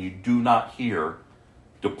servant, and you do not hear,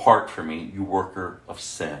 depart from me, you worker of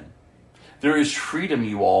sin. There is freedom,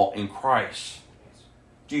 you all, in Christ.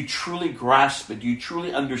 Do you truly grasp it? Do you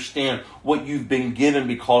truly understand what you've been given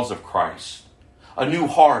because of Christ? A new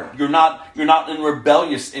heart. You're not in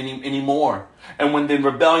rebellious anymore. And when the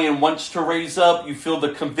rebellion wants to raise up, you feel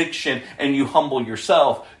the conviction and you humble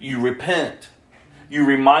yourself. You repent. You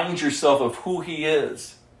remind yourself of who he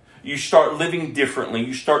is. You start living differently.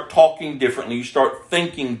 You start talking differently. You start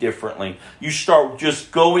thinking differently. You start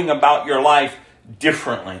just going about your life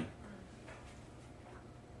differently.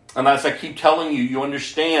 And as I keep telling you, you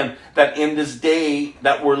understand that in this day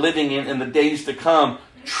that we're living in the days to come,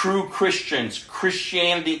 true Christians,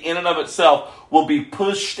 Christianity in and of itself will be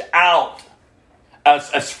pushed out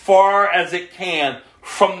as far as it can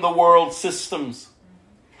from the world systems.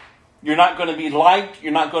 You're not going to be liked.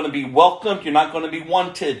 You're not going to be welcomed. You're not going to be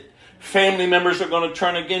wanted. Family members are going to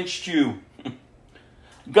turn against you.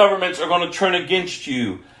 Governments are going to turn against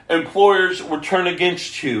you. Employers will turn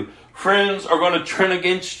against you. Friends are going to turn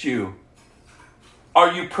against you.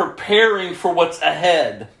 Are you preparing for what's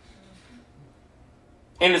ahead?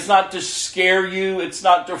 And it's not to scare you. It's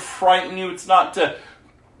not to frighten you. It's not to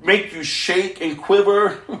make you shake and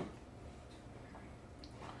quiver.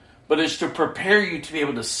 But it's to prepare you to be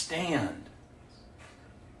able to stand.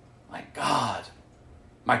 My God,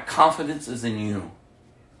 my confidence is in you.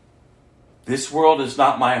 This world is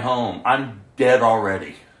not my home. I'm dead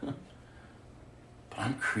already. But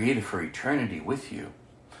I'm created for eternity with you.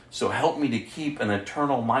 So help me to keep an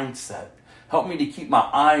eternal mindset. Help me to keep my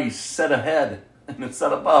eyes set ahead and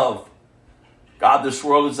set above. God, this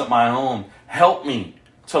world isn't my home. Help me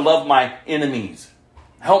to love my enemies.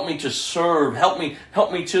 Help me to serve. Help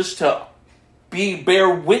me just to bear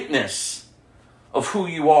witness of who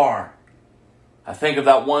you are. I think of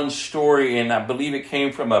that one story, and I believe it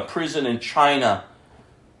came from a prison in China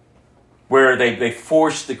where they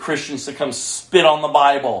forced the Christians to come spit on the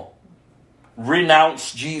Bible,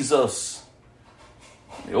 renounce Jesus.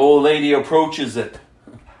 The old lady approaches it,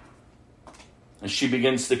 and she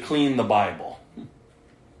begins to clean the Bible.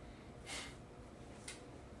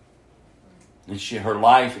 And her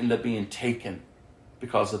life ended up being taken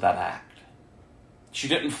because of that act. She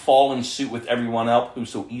didn't fall in suit with everyone else who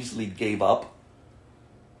so easily gave up.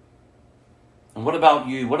 And what about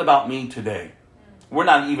you? What about me today? We're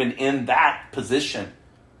not even in that position.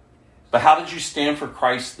 But how did you stand for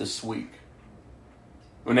Christ this week?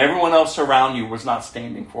 When everyone else around you was not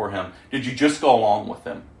standing for him, did you just go along with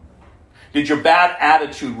them? Did your bad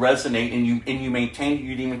attitude resonate and you maintained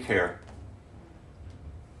you didn't even care?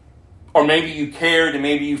 Or maybe you cared and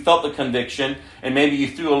maybe you felt the conviction and maybe you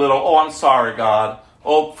threw a little, oh, I'm sorry, God.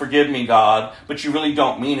 Oh, forgive me, God. But you really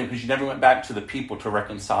don't mean it because you never went back to the people to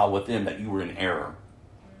reconcile with them that you were in error.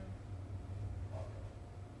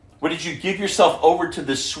 Or did you give yourself over to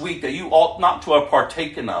this sweet that you ought not to have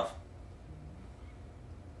partaken of?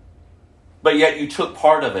 But yet you took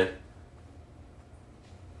part of it.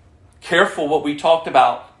 Careful what we talked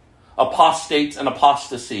about. Apostates and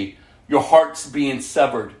apostasy. Your hearts being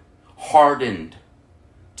severed, hardened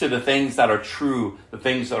to the things that are true, the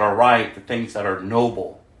things that are right, the things that are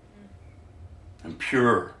noble and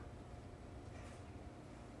pure.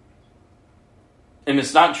 And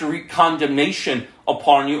it's not to wreak condemnation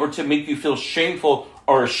upon you or to make you feel shameful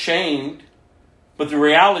or ashamed. But the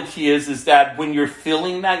reality is that when you're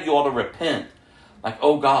feeling that, you ought to repent. Like,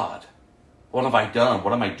 oh God, what have I done?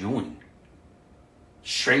 What am I doing?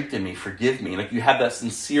 Strengthen me, forgive me. Like you have that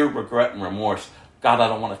sincere regret and remorse. God, I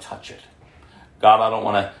don't want to touch it. God, I don't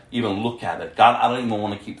want to even look at it. God, I don't even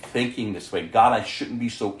want to keep thinking this way. God, I shouldn't be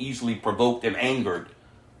so easily provoked and angered.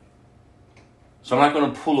 So I'm not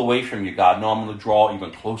going to pull away from you, God. No, I'm going to draw even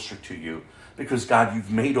closer to you. Because, God, you've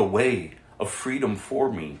made a way of freedom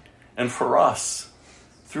for me and for us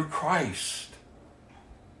through Christ.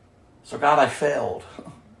 So, God, I failed.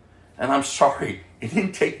 And I'm sorry. It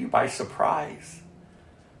didn't take you by surprise.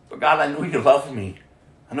 But, God, I know you love me.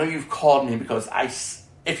 I know you've called me because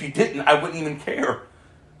if you didn't, I wouldn't even care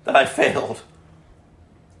that I failed.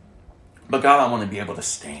 But, God, I want to be able to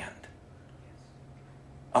stand.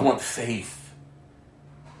 I want faith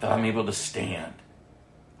that I'm able to stand.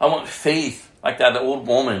 I want faith like that old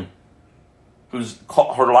woman whose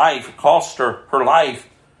her life cost her life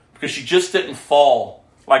because she just didn't fall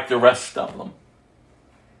like the rest of them.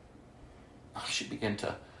 She began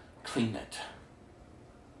to clean it.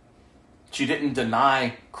 She didn't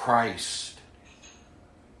deny Christ,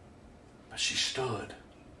 but she stood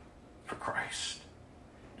for Christ.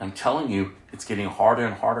 I'm telling you, it's getting harder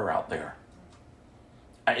and harder out there.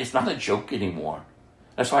 It's not a joke anymore.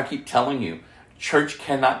 That's why I keep telling you, church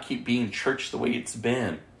cannot keep being church the way it's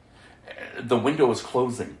been. The window is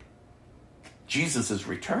closing. Jesus is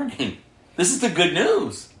returning. This is the good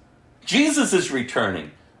news. Jesus is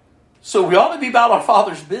returning. So we ought to be about our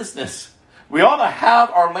Father's business. We ought to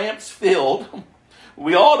have our lamps filled.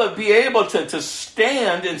 We ought to be able to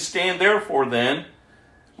stand and stand therefore then.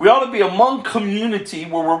 We ought to be among community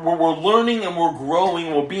where we're learning and we're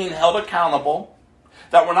growing, we're being held accountable.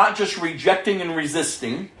 That we're not just rejecting and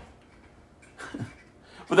resisting,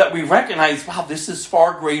 but that we recognize, wow, this is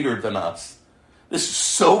far greater than us. This is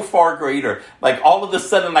so far greater. Like all of a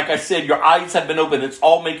sudden, like I said, your eyes have been opened. It's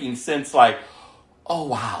all making sense. Like, oh,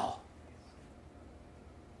 wow.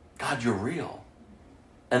 God, you're real.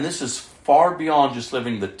 And this is far beyond just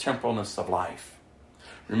living the temporalness of life.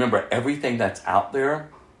 Remember, everything that's out there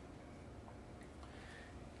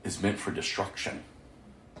is meant for destruction.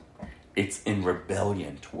 It's in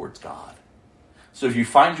rebellion towards God. So if you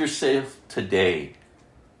find yourself today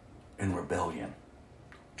in rebellion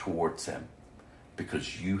towards Him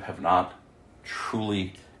because you have not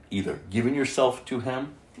truly either given yourself to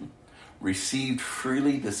Him, received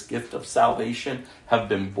freely this gift of salvation, have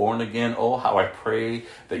been born again, oh, how I pray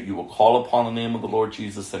that you will call upon the name of the Lord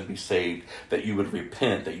Jesus and be saved, that you would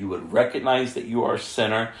repent, that you would recognize that you are a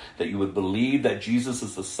sinner, that you would believe that Jesus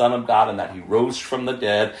is the Son of God and that He rose from the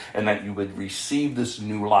dead, and that you would receive this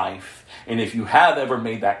new life. And if you have ever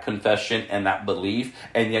made that confession and that belief,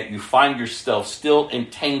 and yet you find yourself still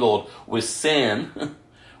entangled with sin,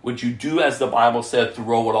 would you do as the Bible said,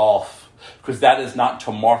 throw it off? Because that is not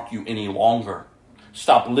to mark you any longer.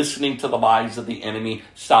 Stop listening to the lies of the enemy.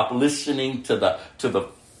 Stop listening to the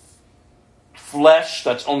flesh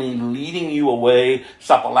that's only leading you away.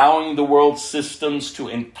 Stop allowing the world's systems to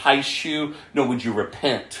entice you. No, would you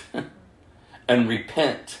repent and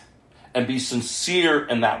repent and be sincere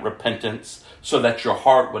in that repentance so that your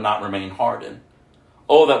heart would not remain hardened.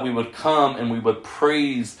 Oh, that we would come and we would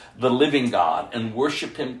praise the living God and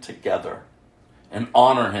worship Him together and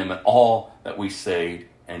honor Him in all that we say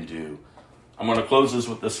and do. I'm going to close this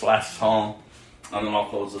with this last song, and then I'll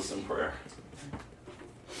close this in prayer.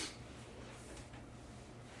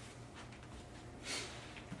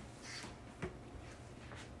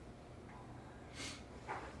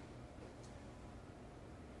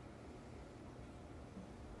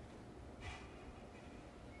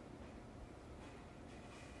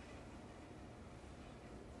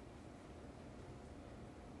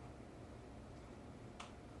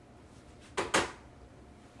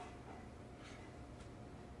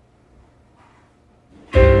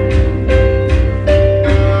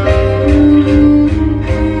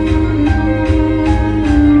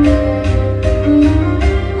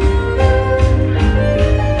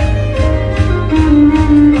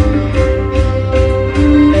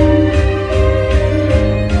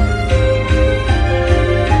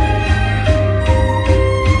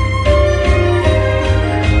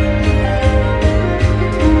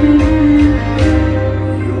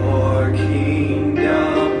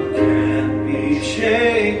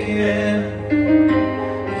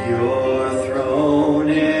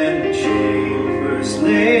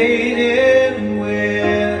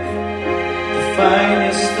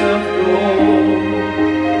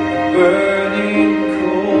 burning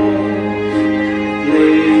coal,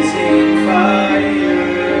 blazing fire.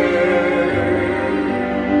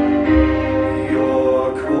 Your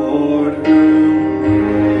courtroom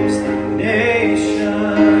rules the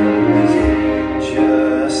nations,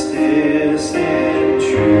 justice and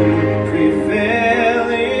truth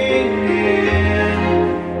prevailing in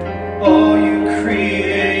all you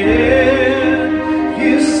created.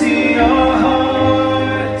 You see our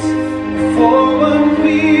hearts for what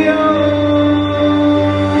we are.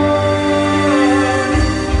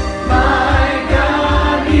 My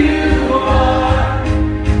God, you are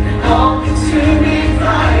an all-consuming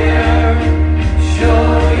fire. Show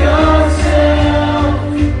yourself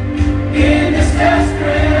in this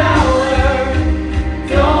desperate hour.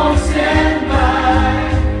 Don't stand by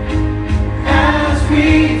as we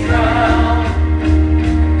drown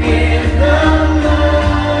in the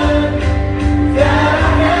blood that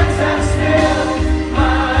our hands have spilled.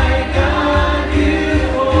 My God, you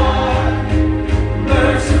are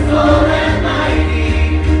merciful and mighty,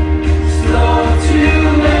 slow to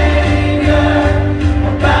anger,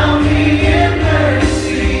 abounding in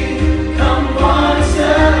mercy. Come once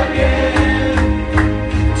again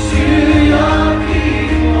to your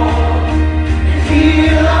people and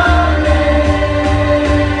heal our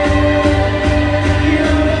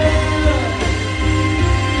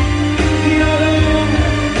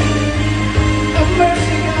have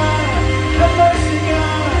mercy, God. Have mercy,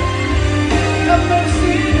 God. Have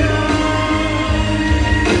mercy, God.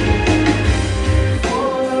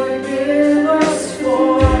 Forgive us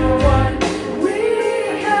for what we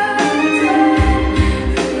have done.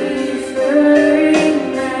 These burning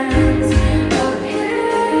lands of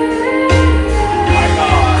chaos.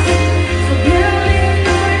 For building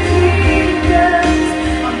our kingdoms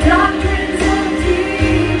on doctrines of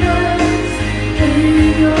demons in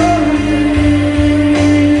your name.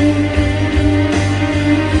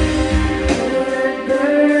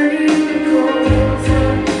 Burning coals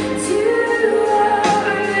up to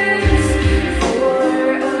our lips for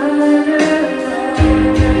other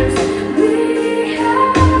lovers we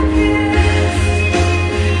have kissed.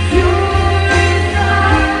 Purify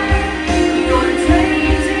your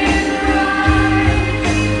tainted life.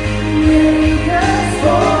 Make us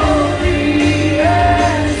holy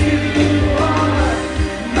as you are.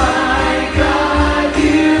 My God,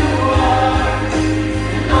 you are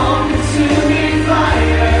an all-consuming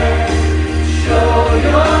fire. Show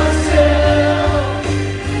yourself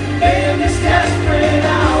in this desperate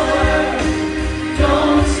hour.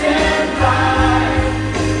 Don't stand by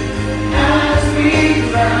as we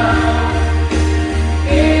drown